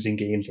hates losing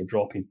games or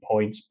dropping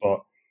points,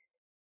 but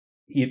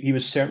he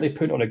was certainly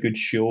putting on a good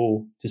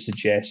show to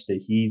suggest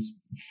that he's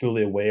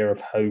fully aware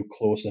of how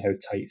close and how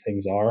tight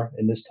things are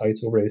in this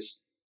title race.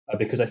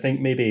 Because I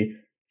think maybe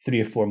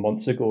 3 or 4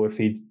 months ago, if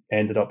he'd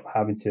ended up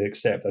having to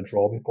accept a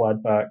draw with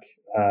Gladbach,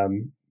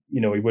 he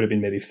would have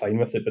been maybe fine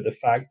with it. But the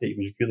fact that he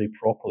was really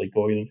properly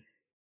going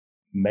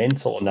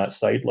mental on that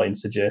sideline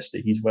suggests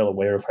that he's well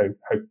aware of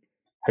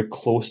how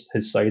close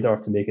his side are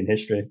to making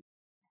history.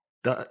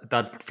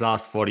 That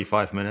last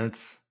 45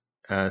 minutes,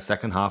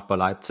 second half by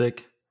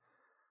Leipzig,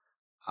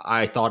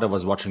 I thought I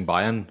was watching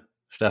Bayern,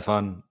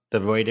 Stefan,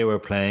 the way they were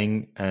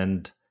playing,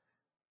 and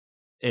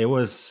it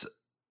was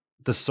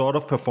the sort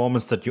of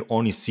performance that you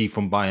only see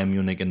from Bayern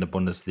Munich in the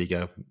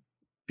Bundesliga.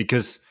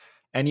 Because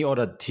any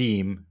other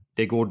team,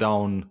 they go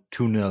down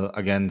 2-0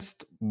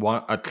 against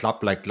a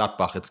club like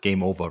Gladbach, it's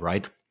game over,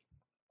 right?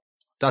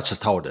 That's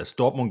just how it is.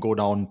 Dortmund go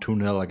down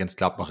 2-0 against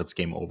Gladbach, it's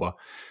game over.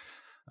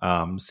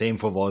 Same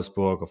for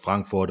Wolfsburg or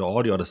Frankfurt or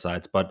all the other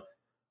sides. But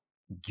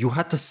you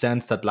had the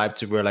sense that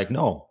Leipzig were like,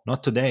 no,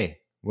 not today.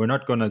 We're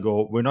not going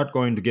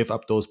to give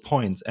up those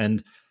points.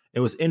 And it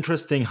was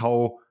interesting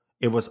how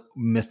it was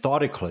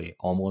methodically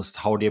almost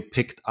how they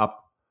picked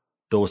up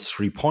those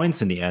 3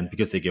 points in the end,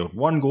 because they got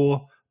 1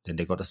 goal, then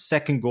they got a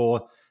second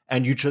goal.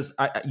 And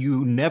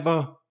you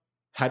never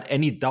had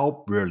any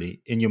doubt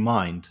really in your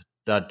mind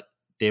that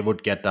they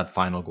would get that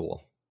final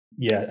goal.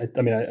 Yeah,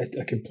 I mean,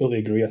 I completely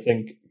agree. I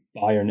think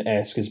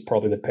Bayern-esque is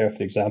probably the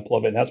perfect example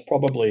of it. And that's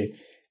probably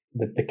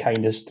the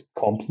kindest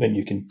compliment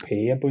you can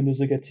pay a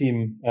Bundesliga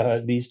team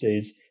these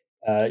days.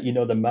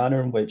 The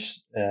manner in which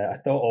I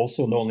thought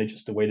also not only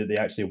just the way that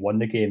they actually won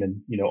the game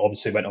and,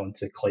 obviously went on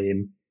to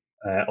claim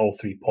all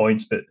 3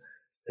 points, but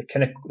the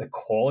kind of the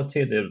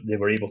quality that they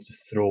were able to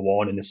throw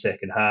on in the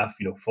second half.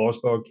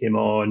 Forsberg came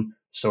on,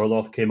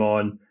 Sorloth came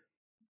on.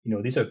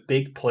 These are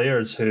big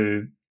players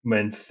who,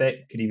 when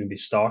fit, could even be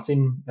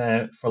starting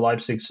for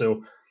Leipzig.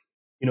 So,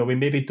 we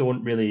maybe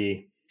don't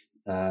really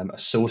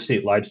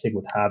associate Leipzig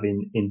with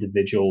having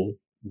individual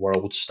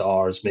world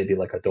stars, maybe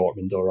like a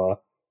Dortmund or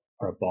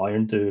a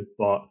Bayern do.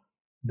 But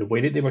the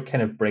way that they were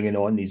kind of bringing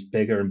on these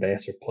bigger and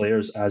better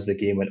players as the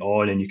game went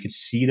on, and you could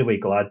see the way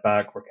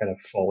Gladbach were kind of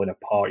falling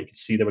apart. You could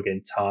see they were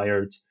getting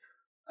tired.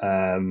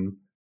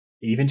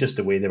 Even just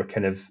the way they were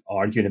kind of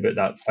arguing about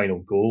that final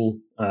goal,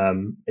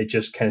 it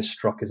just kind of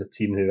struck as a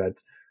team who had,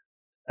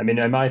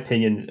 in my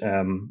opinion,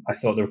 I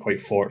thought they were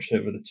quite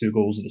fortunate with the 2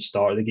 goals at the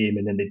start of the game,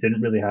 and then they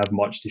didn't really have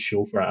much to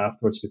show for it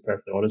afterwards, to be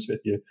perfectly honest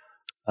with you.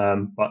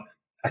 But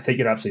I think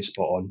you're absolutely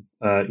spot on.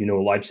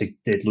 Leipzig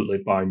did look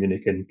like Bayern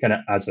Munich, and kind of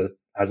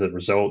as a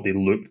result, they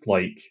looked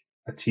like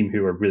a team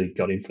who were really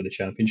gunning for the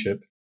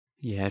championship.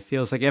 Yeah, it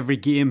feels like every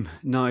game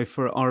now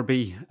for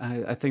RB,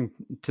 I think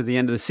to the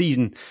end of the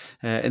season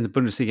in the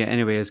Bundesliga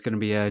anyway, is going to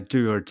be a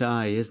do or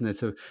die, isn't it?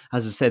 So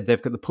as I said, they've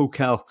got the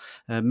Pokal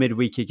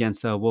midweek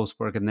against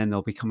Wolfsburg, and then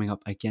they'll be coming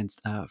up against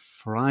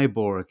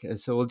Freiburg.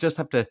 So we'll just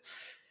have to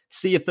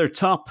see if they're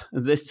top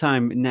this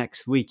time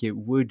next week. It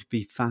would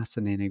be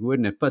fascinating,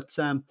 wouldn't it? But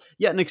an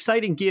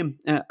exciting game,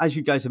 as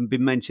you guys have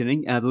been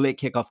mentioning, the late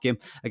kickoff game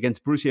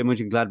against Borussia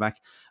Mönchengladbach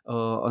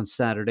on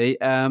Saturday.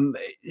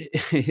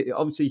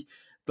 Obviously,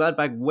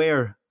 Gladbach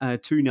were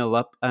 2-0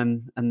 up,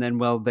 and then,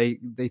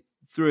 they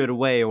threw it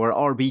away, or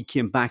RB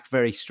came back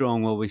very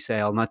strong, will we say.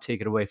 I'll not take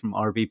it away from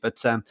RB, but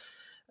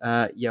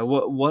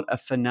what a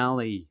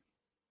finale.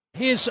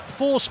 Here's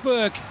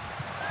Forsberg,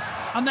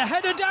 and the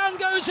header down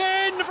goes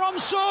in from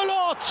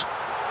Sorloth.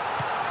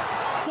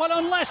 Well,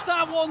 unless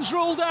that one's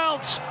ruled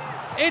out,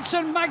 it's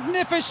a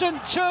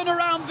magnificent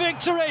turnaround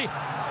victory.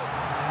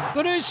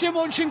 Borussia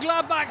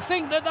Mönchengladbach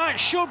think that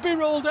should be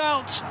ruled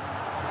out.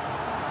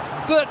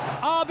 But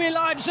RB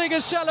Leipzig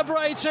is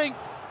celebrating.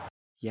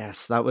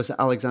 Yes, that was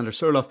Alexander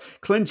Sorloth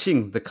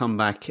clinching the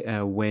comeback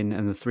win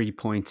and the 3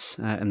 points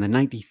in the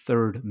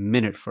 93rd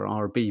minute for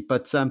RB.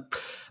 But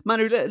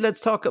Manu,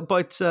 let's talk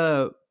about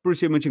Borussia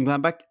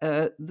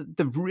Mönchengladbach.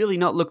 They've really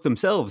not looked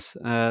themselves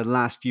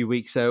last few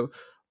weeks. So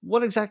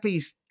what exactly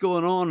is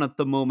going on at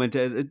the moment?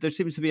 There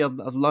seems to be a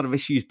lot of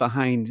issues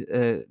behind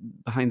the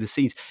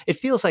scenes. It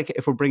feels like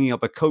if we're bringing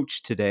up a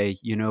coach today,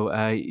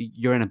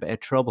 you're in a bit of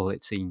trouble,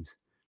 it seems.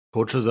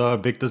 Coaches are a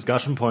big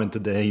discussion point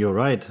today. You're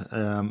right.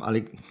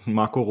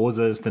 Marco Rose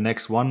is the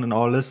next one in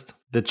our list.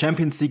 The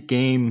Champions League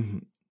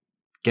game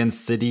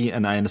against City,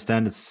 and I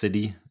understand it's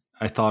City,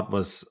 I thought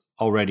was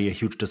already a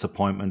huge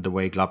disappointment the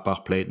way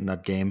Gladbach played in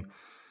that game.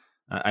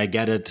 I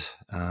get it.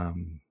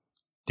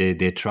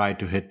 They tried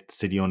to hit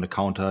City on the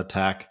counter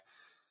attack,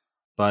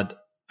 but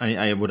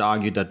I would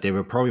argue that they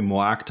were probably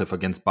more active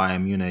against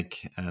Bayern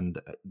Munich, and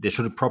they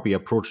should have probably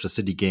approached the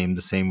City game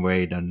the same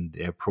way than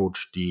they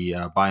approached the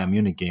Bayern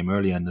Munich game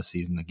earlier in the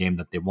season, the game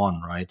that they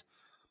won, right?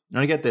 And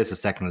I get there's a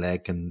second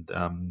leg, and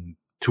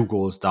 2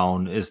 goals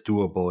down is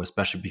doable,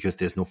 especially because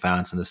there's no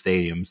fans in the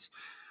stadiums.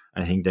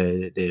 I think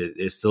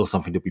there's still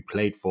something to be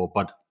played for,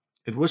 but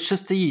it was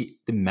just the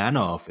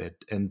manner of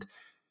it. And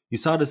you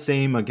saw the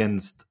same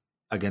against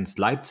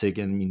Leipzig.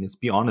 And let's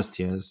be honest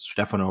here, as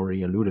Stefan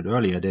already alluded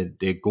earlier,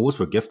 their goals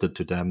were gifted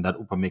to them. That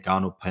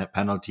Upamecano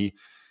penalty,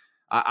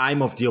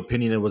 I'm of the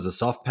opinion it was a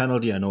soft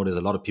penalty. I know there's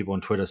a lot of people on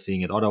Twitter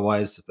seeing it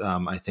otherwise.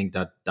 I think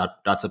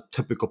that's a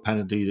typical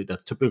penalty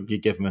that's typically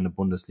given in the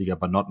Bundesliga,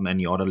 but not in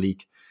any other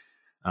league.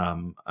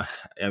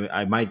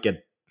 I might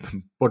get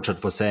butchered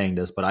for saying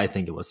this, but I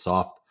think it was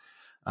soft.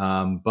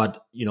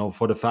 But,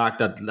 for the fact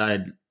that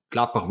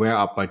Gladbach were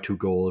up by 2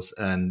 goals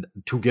and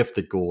 2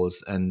 gifted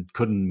goals and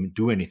couldn't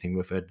do anything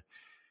with it,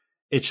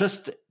 it's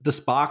just the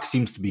spark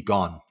seems to be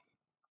gone.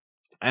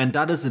 And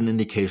that is an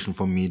indication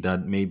for me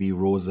that maybe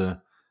Rose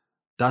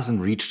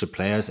doesn't reach the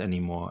players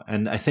anymore.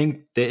 And I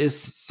think there is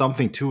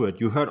something to it.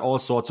 You heard all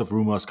sorts of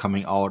rumors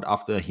coming out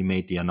after he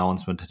made the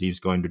announcement that he's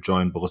going to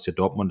join Borussia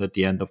Dortmund at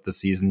the end of the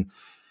season.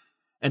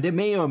 And they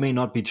may or may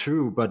not be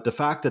true, but the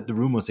fact that the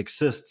rumors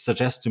exist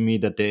suggests to me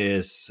that there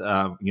is,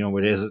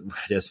 where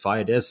there's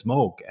fire, there's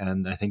smoke.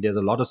 And I think there's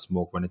a lot of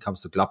smoke when it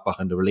comes to Gladbach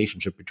and the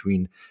relationship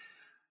between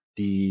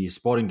the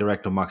sporting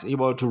director Max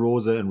Eberl to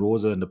Rose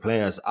and the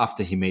players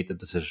after he made the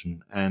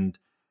decision. And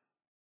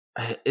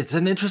it's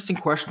an interesting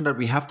question that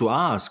we have to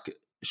ask.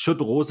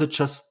 Should Rose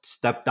just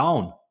step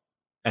down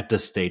at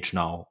this stage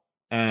now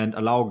and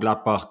allow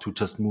Gladbach to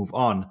just move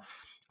on?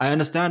 I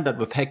understand that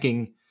with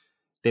Hacking,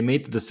 they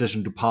made the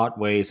decision to part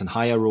ways and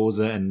hire Rose,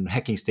 and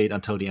Hacking stayed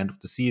until the end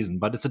of the season.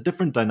 But it's a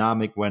different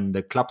dynamic when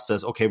the club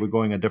says, okay, we're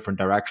going a different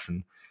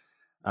direction.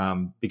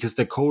 Because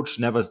the coach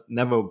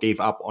never gave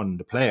up on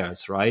the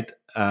players, right?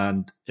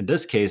 And in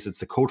this case, it's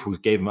the coach who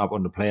gave him up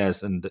on the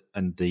players and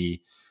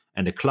the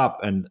club.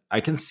 And I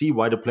can see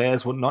why the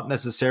players would not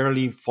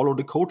necessarily follow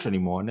the coach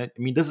anymore. And I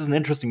mean, this is an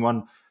interesting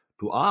one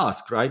to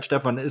ask, right,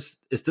 Stefan?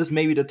 Is this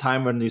maybe the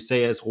time when you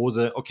say as Rose,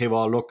 okay,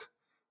 well, look,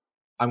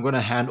 I'm going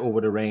to hand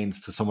over the reins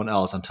to someone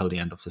else until the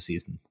end of the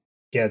season?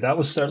 Yeah, that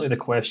was certainly the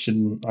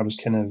question I was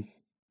kind of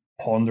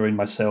pondering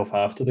myself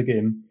after the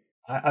game.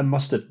 I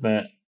must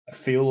admit, I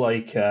feel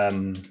like a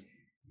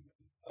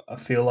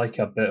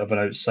bit of an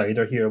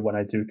outsider here when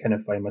I do kind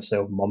of find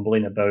myself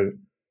mumbling about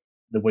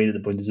the way that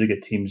the Bundesliga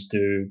teams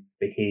do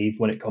behave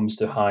when it comes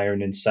to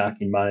hiring and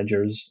sacking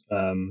managers.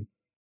 I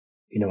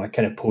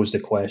kind of posed the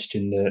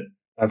question that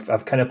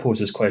I've kind of posed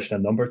this question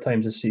a number of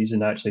times this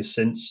season, actually,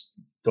 since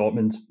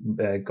Dortmund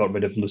got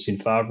rid of Lucien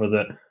Favre,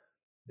 that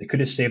they could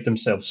have saved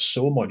themselves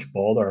so much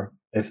bother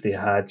if they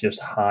had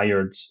just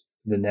hired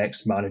the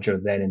next manager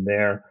then and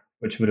there,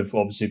 which would have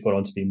obviously gone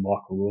on to be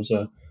Marco Rose.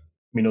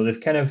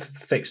 They've kind of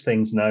fixed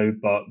things now,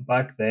 but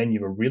back then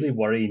you were really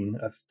worrying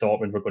if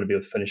Dortmund were going to be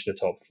able to finish in the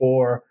top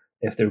 4,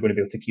 if they were going to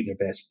be able to keep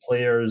their best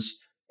players,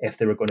 if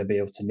they were going to be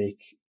able to make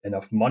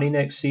enough money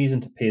next season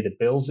to pay the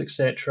bills,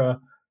 etc.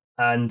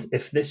 And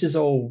if this is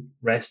all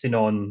resting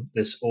on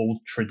this old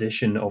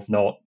tradition of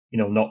not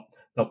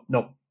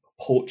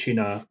poaching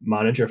a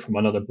manager from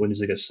another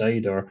Bundesliga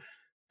side or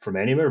from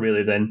anywhere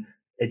really, then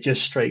it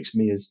just strikes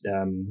me as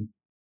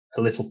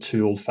a little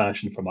too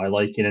old-fashioned for my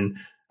liking. And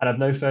I've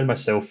now found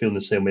myself feeling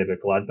the same way about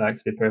Gladbach,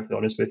 to be perfectly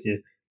honest with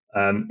you.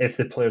 If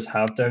the players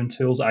have down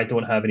tools, I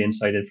don't have any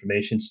inside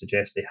information to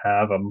suggest they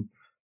have.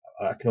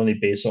 I can only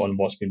base it on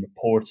what's been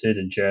reported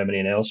in Germany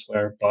and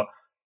elsewhere.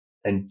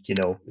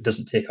 It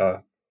doesn't take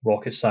a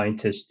rocket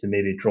scientist to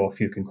maybe draw a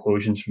few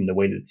conclusions from the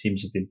way that the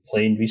teams have been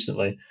playing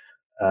recently.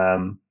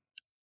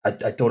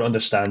 I don't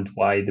understand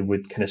why they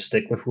would kind of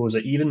stick with Rose,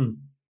 even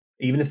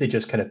if they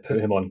just kind of put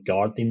him on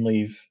gardening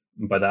leave.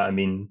 And by that I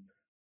mean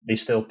they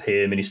still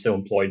pay him and he's still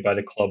employed by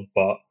the club,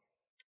 but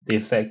they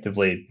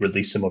effectively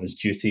release him of his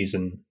duties,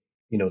 and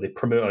they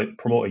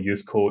promote a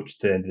youth coach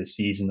to the end of the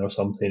season or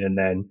something, and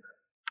then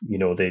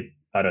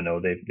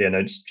they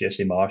announce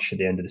Jesse Marsch at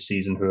the end of the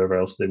season, whoever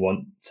else they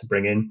want to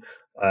bring in.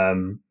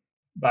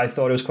 But I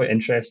thought it was quite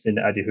interesting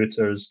that Adi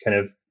Hütter's kind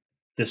of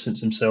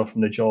distanced himself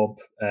from the job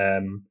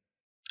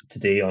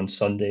today on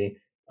Sunday.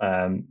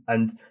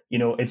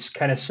 It's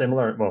kind of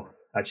similar. Well,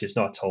 actually, it's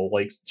not at all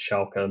like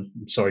Schalke. I'm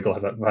sorry,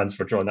 Gladbach fans,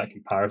 for drawing that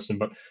comparison.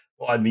 But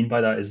what I mean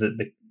by that is that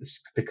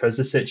because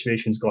the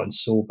situation's gotten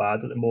so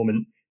bad at the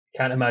moment,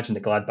 can't imagine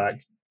the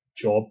Gladbach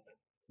job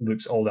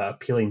looks all that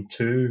appealing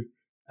to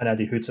an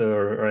Adi Hütter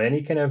or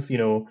any kind of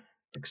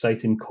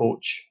exciting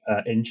coach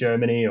in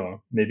Germany,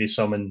 or maybe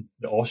some in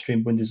the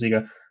Austrian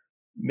Bundesliga.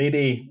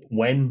 Maybe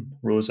when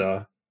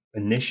Rosa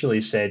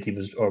initially said he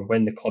was, or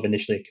when the club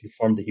initially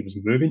confirmed that he was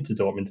moving to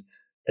Dortmund,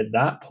 at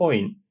that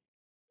point,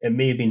 it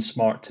may have been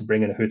smart to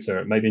bring in a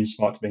Hütter, it might have been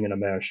smart to bring in a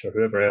Mersch or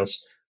whoever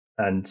else,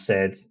 and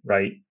said,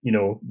 right,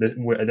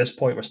 at this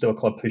point, we're still a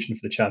club pushing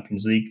for the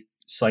Champions League,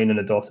 sign on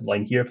a dotted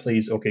line here,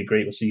 please. Okay,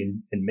 great, we'll see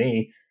you in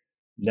May.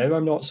 Now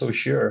I'm not so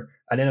sure.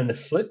 And then on the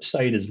flip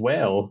side as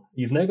well,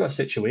 you've now got a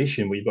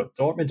situation where you've got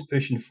Dortmund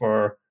pushing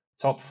for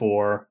top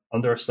 4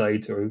 under a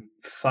side who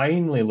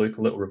finally look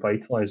a little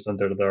revitalised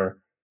under their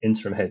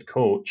interim head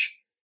coach.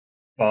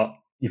 But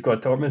you've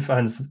got Dortmund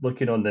fans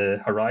looking on the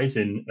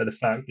horizon at the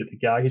fact that the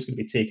guy who's going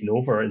to be taking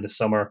over in the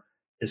summer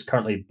is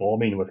currently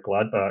bombing with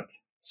Gladbach.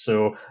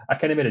 So I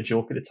kind of made a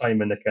joke at the time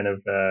when the kind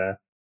of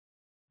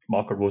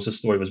Marco Rose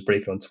story was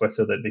breaking on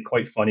Twitter that it'd be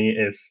quite funny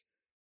if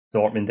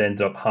Dortmund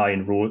ended up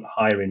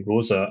hiring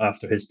Rosa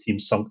after his team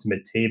sunk to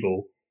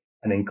mid-table,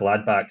 and then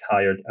Gladbach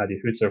hired Adi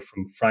Hütter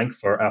from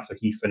Frankfurt after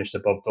he finished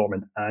above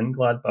Dortmund and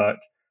Gladbach.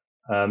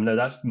 Now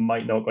that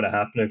might not going to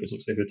happen because it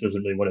looks like Hutter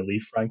doesn't really want to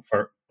leave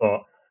Frankfurt,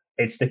 but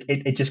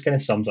it just kind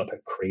of sums up how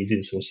crazy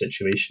this whole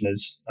situation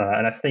is.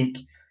 And I think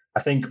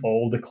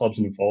all the clubs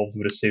involved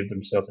would have saved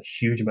themselves a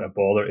huge amount of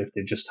bother if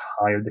they just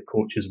hired the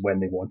coaches when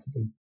they wanted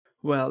them.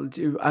 Well,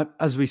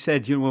 as we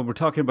said, when we're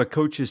talking about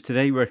coaches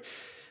today, we're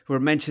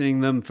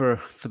mentioning them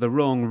for the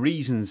wrong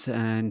reasons,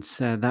 and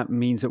that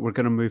means that we're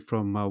going to move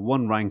from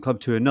one Rhine club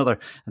to another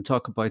and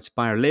talk about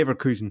Bayer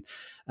Leverkusen.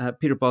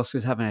 Peter Bosz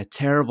is having a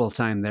terrible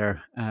time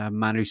there,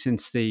 Manu,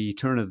 since the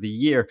turn of the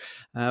year.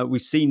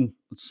 We've seen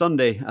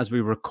Sunday, as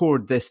we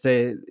record this,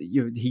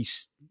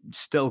 he's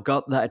still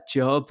got that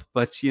job,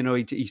 but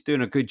he's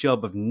doing a good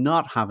job of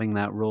not having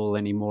that role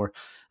anymore,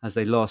 as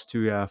they lost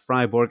to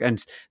Freiburg.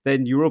 And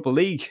then Europa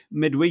League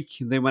midweek,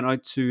 they went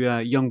out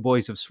to Young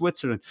Boys of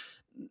Switzerland.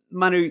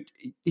 Manu,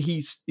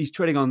 he's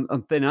treading on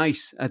thin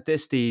ice at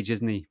this stage,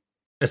 isn't he?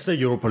 It's the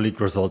Europa League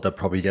result that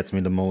probably gets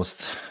me the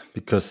most,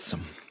 because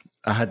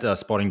I had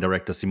sporting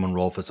director Simon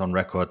Rolfes on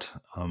record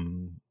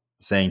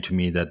saying to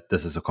me that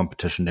this is a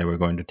competition they were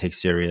going to take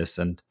serious,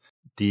 and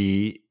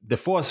the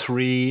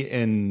 4-3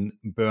 in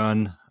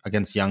Bern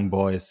against Young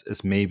Boys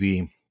is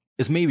maybe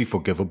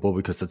forgivable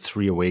because that's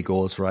 3 away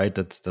goals, right?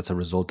 That's a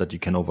result that you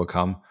can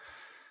overcome.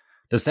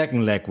 The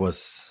second leg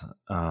was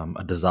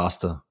a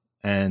disaster,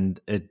 and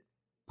it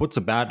puts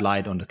a bad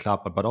light on the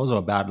club, but also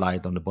a bad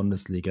light on the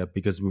Bundesliga,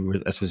 because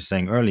as we were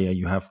saying earlier,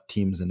 you have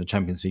teams in the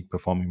Champions League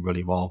performing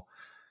really well,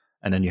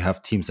 and then you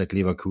have teams like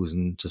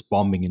Leverkusen just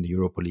bombing in the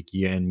Europa League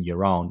year in, year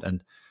round.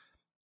 And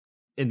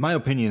in my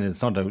opinion,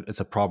 it's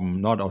a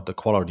problem not of the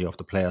quality of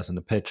the players on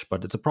the pitch,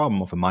 but it's a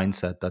problem of a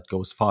mindset that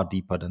goes far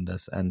deeper than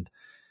this. And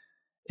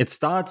it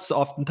starts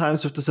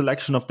oftentimes with the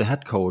selection of the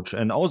head coach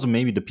and also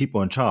maybe the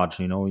people in charge.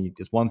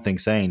 It's one thing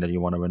saying that you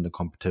want to win the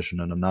competition,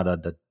 and another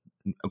that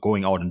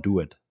going out and do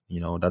it.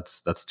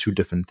 That's two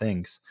different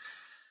things.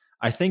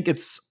 I think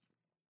it's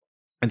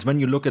when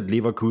you look at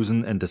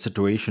Leverkusen and the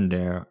situation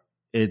there,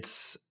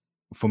 it's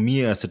for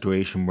me a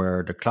situation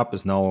where the club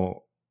is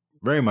now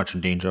very much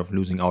in danger of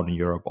losing out in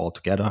Europe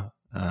altogether.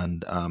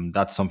 And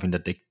that's something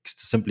that they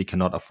simply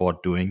cannot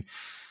afford doing.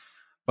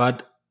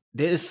 But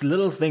there's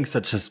little things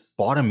that just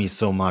bother me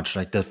so much,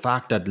 like the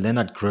fact that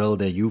Lennart Grill,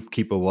 their youth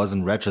keeper,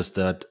 wasn't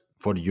registered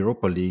for the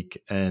Europa League,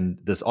 and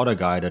this other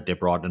guy that they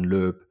brought in,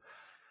 Loeb,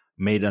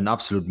 made an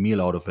absolute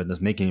meal out of it and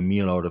is making a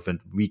meal out of it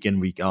week in,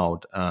 week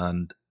out.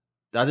 And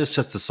that is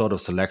just the sort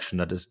of selection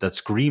that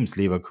screams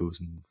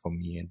Leverkusen for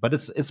me. But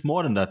it's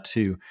more than that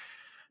too.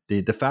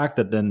 The fact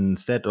that then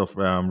instead of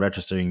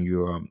registering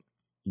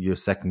your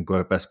second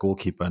best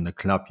goalkeeper in the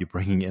club, you're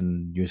bringing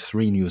in your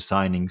 3 new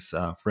signings,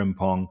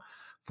 Frimpong,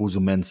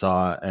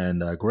 Fosu-Mensah,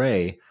 and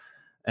Gray.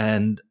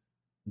 And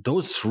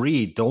those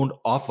 3 don't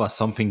offer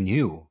something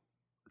new.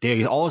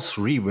 They're all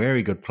 3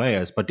 very good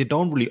players, but they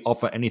don't really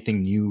offer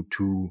anything new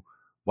to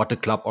what the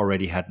club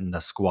already had in the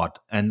squad.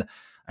 And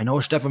I know,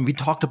 Stefan, we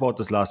talked about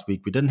this last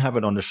week. We didn't have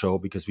it on the show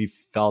because we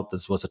felt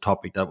this was a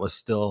topic that was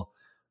still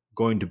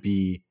going to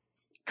be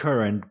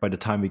current by the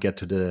time we get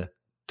to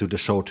the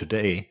show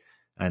today.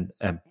 And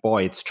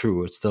boy, it's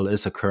true. It still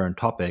is a current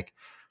topic.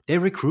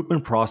 Their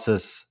recruitment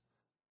process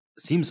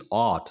seems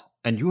odd.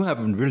 And you have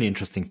a really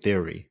interesting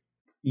theory.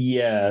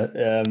 Yeah.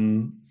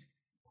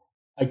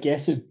 I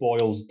guess it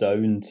boils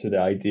down to the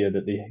idea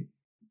that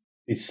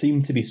they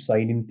seem to be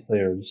signing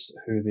players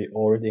who they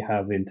already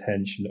have the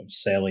intention of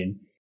selling.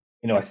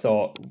 I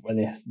thought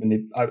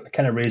I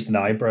kind of raised an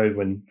eyebrow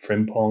when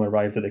Frimpong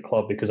arrived at the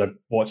club, because I've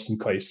watched him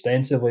quite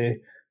extensively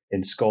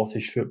in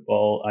Scottish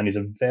football, and he's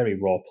a very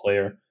raw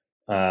player.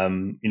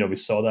 We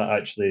saw that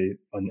actually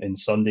in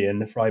Sunday in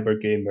the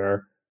Freiburg game,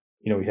 where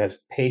he has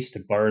pace to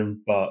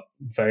burn, but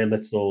very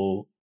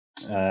little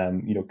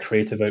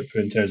creative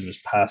output in terms of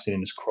his passing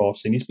and his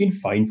crossing. He's been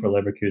fine for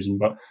Leverkusen,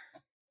 but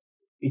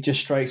he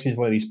just strikes me as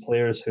one of these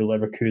players who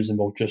Leverkusen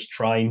will just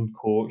try and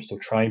coach, they'll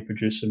try and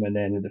produce him, and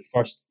then in the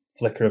first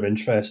flicker of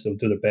interest, they'll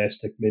do their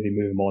best to maybe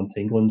move him on to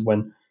England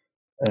when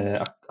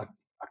a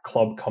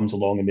club comes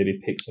along and maybe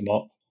picks him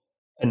up.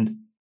 And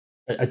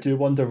I do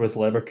wonder with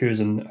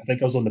Leverkusen, I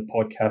think I was on the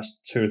podcast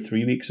 2 or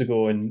 3 weeks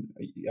ago, and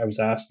I was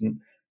asked, and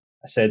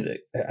I said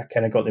I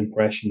kind of got the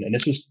impression, and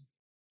this was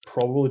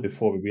probably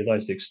before we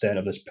realised the extent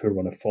of this poor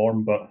run of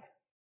form, but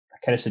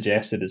I kind of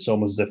suggested it's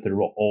almost as if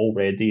they're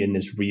already in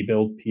this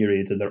rebuild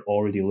period and they're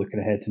already looking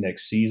ahead to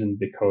next season,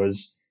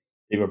 because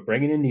they were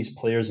bringing in these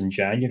players in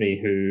January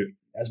who,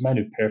 as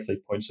Manu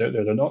perfectly points out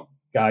there, they're not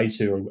guys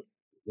who are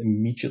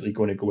immediately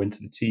going to go into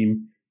the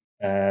team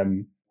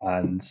and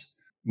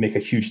make a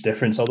huge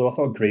difference. Although I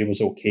thought Gray was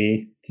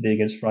okay today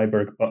against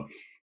Freiburg, but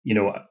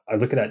I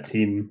look at that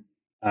team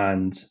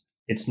and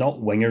it's not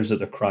wingers that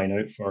they're crying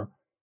out for.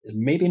 It's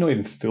maybe not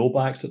even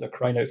fullbacks that they're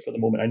crying out for at the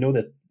moment. I know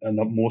that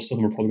most of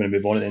them are probably going to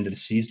move on at the end of the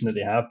season that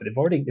they have, but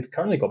they've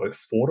currently got about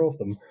 4 of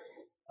them.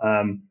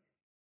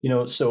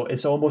 So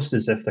it's almost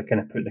as if they're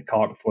kind of putting the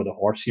cart before the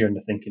horse here, and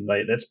they're thinking,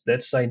 right,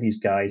 let's sign these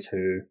guys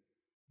who,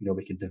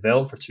 we can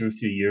develop for 2 or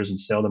 3 years and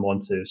sell them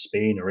on to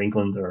Spain or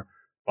England or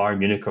Bayern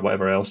Munich or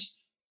whatever else,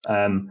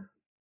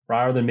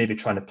 rather than maybe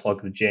trying to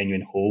plug the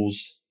genuine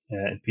holes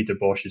in Peter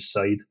Bosz's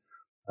side.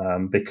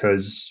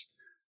 because,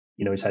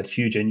 he's had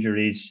huge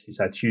injuries, he's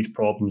had huge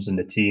problems in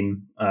the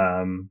team.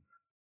 And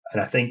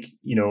I think,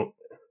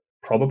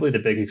 probably the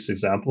biggest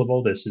example of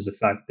all this is the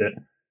fact that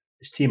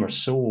his team are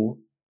so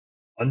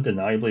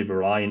undeniably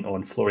reliant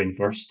on Florian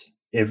Wirtz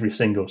every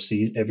single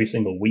season, every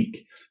single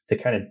week to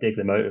kind of dig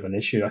them out of an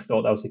issue. I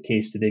thought that was the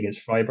case today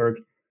against Freiburg.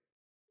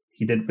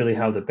 He didn't really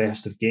have the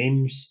best of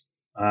games.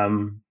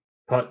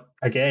 But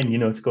again,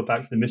 to go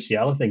back to the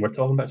Musiala thing, we're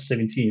talking about a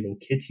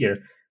 17-year-old kid here.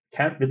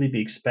 Can't really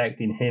be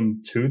expecting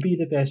him to be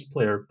the best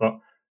player, but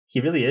he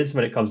really is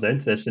when it comes down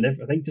to this. And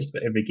I think just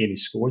about every game he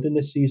scored in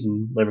this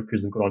season,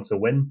 Leverkusen have gone on to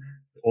win.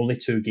 The only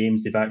 2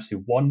 games they've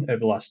actually won out of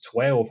the last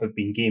 12 have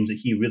been games that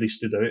he really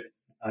stood out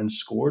and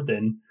scored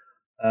in.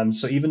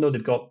 So even though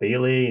they've got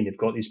Bailey and they've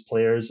got these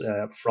players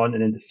up front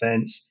and in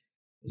defence,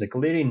 there's a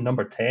glaring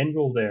number 10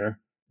 role there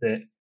that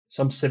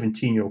some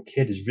 17-year-old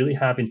kid is really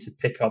having to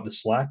pick up the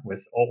slack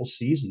with all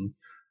season.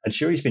 And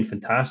sure, he's been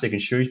fantastic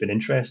and sure, he's been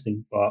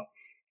interesting, but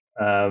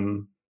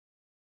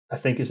I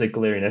think it's a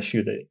glaring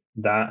issue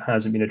that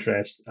hasn't been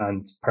addressed,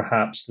 and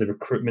perhaps the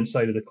recruitment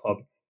side of the club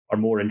are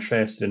more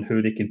interested in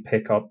who they can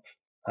pick up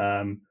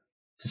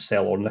to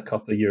sell on in a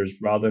couple of years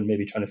rather than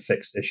maybe trying to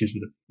fix the issues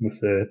with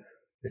the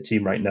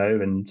team right now.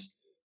 And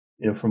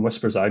from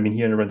whispers I've been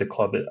hearing around the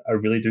club, I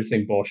really do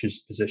think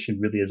Bosch's position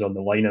really is on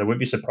the line, and I wouldn't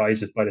be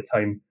surprised if by the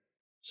time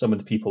some of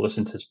the people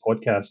listen to this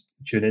podcast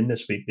tune in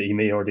this week that he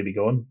may already be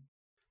gone.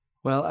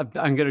 Well,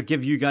 I'm going to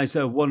give you guys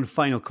one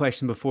final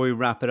question before we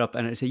wrap it up,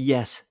 and it's a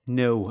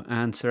yes/no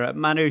answer.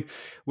 Manu,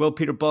 will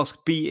Peter Bosz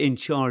be in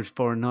charge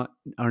for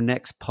our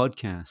next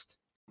podcast?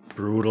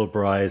 Brutal,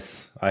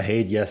 Bryce. I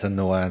hate yes and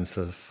no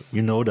answers.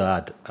 You know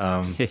that.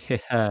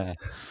 Yeah.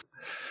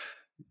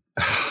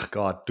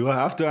 God, do I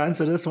have to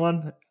answer this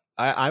one?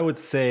 I would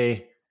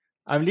say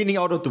I'm leaning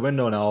out of the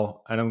window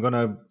now, and I'm going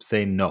to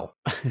say no.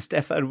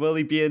 Stefan, will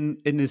he be in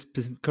his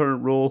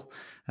current role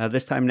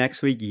this time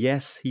next week?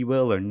 Yes, he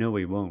will, or no,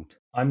 he won't?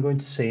 I'm going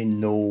to say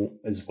no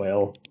as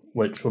well,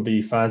 which will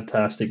be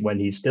fantastic when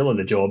he's still in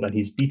the job and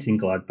he's beating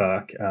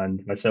Gladbach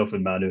and myself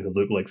and Manu who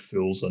look like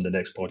fools on the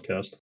next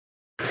podcast.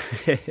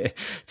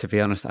 To be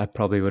honest, I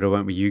probably would have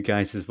went with you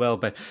guys as well,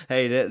 but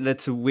hey,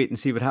 let's wait and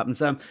see what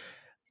happens.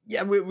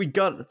 Yeah, we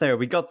got there.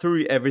 We got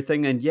through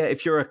everything. And yeah,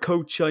 if you're a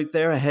coach out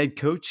there, a head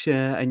coach,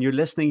 and you're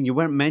listening, you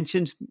weren't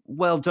mentioned,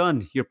 well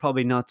done. You're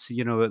probably not,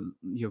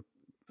 you're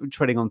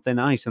treading on thin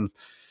ice and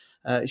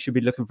should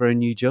be looking for a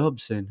new job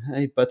soon.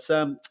 Hey, but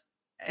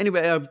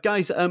anyway,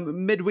 guys,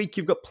 midweek,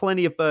 you've got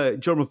plenty of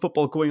German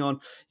football going on.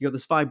 You got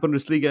this 5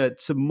 Bundesliga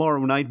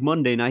tomorrow night,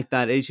 Monday night,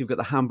 that is. You've got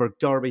the Hamburg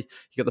Derby.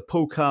 You got the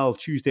Pokal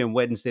Tuesday and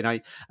Wednesday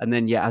night. And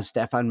then, yeah, as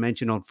Stefan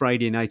mentioned, on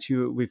Friday night,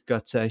 we've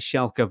got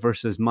Schalke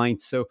versus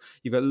Mainz. So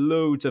you've got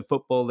loads of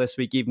football this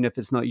week, even if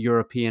it's not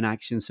European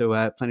action.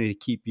 So plenty to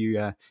keep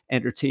you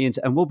entertained.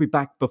 And we'll be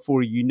back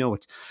before you know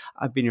it.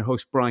 I've been your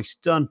host, Bryce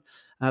Dunn.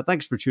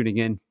 Thanks for tuning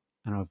in,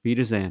 and auf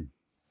Wiedersehen.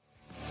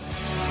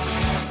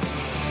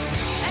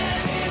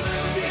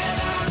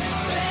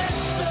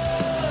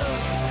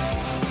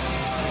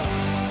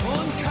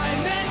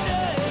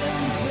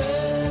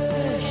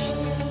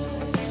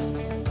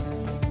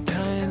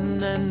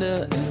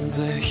 In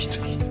Sicht.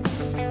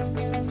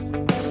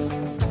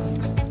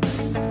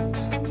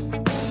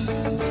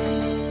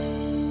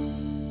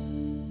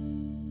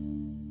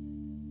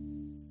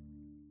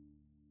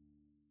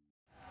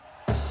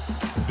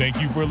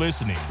 Thank you for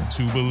listening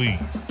to Believe.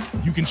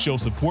 You can show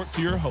support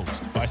to your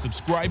host by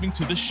subscribing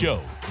to the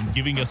show and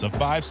giving us a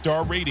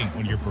 5-star rating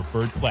on your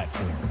preferred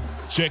platform.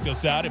 Check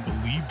us out at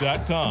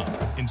Believe.com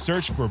and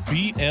search for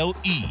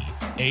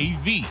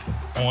BLEAV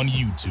on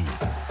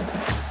YouTube.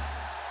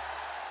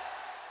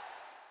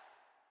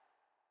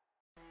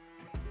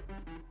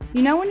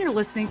 You know when you're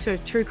listening to a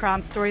true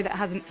crime story that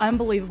has an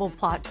unbelievable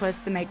plot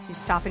twist that makes you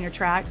stop in your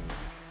tracks?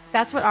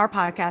 That's what our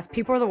podcast,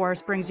 People Are the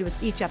Worst, brings you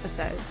with each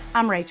episode.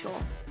 I'm Rachel.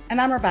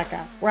 And I'm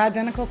Rebecca. We're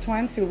identical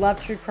twins who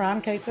love true crime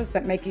cases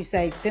that make you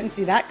say, didn't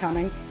see that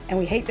coming, and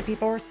we hate the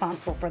people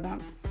responsible for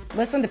them.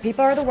 Listen to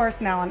People Are the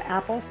Worst now on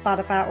Apple,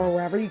 Spotify, or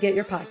wherever you get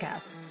your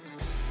podcasts.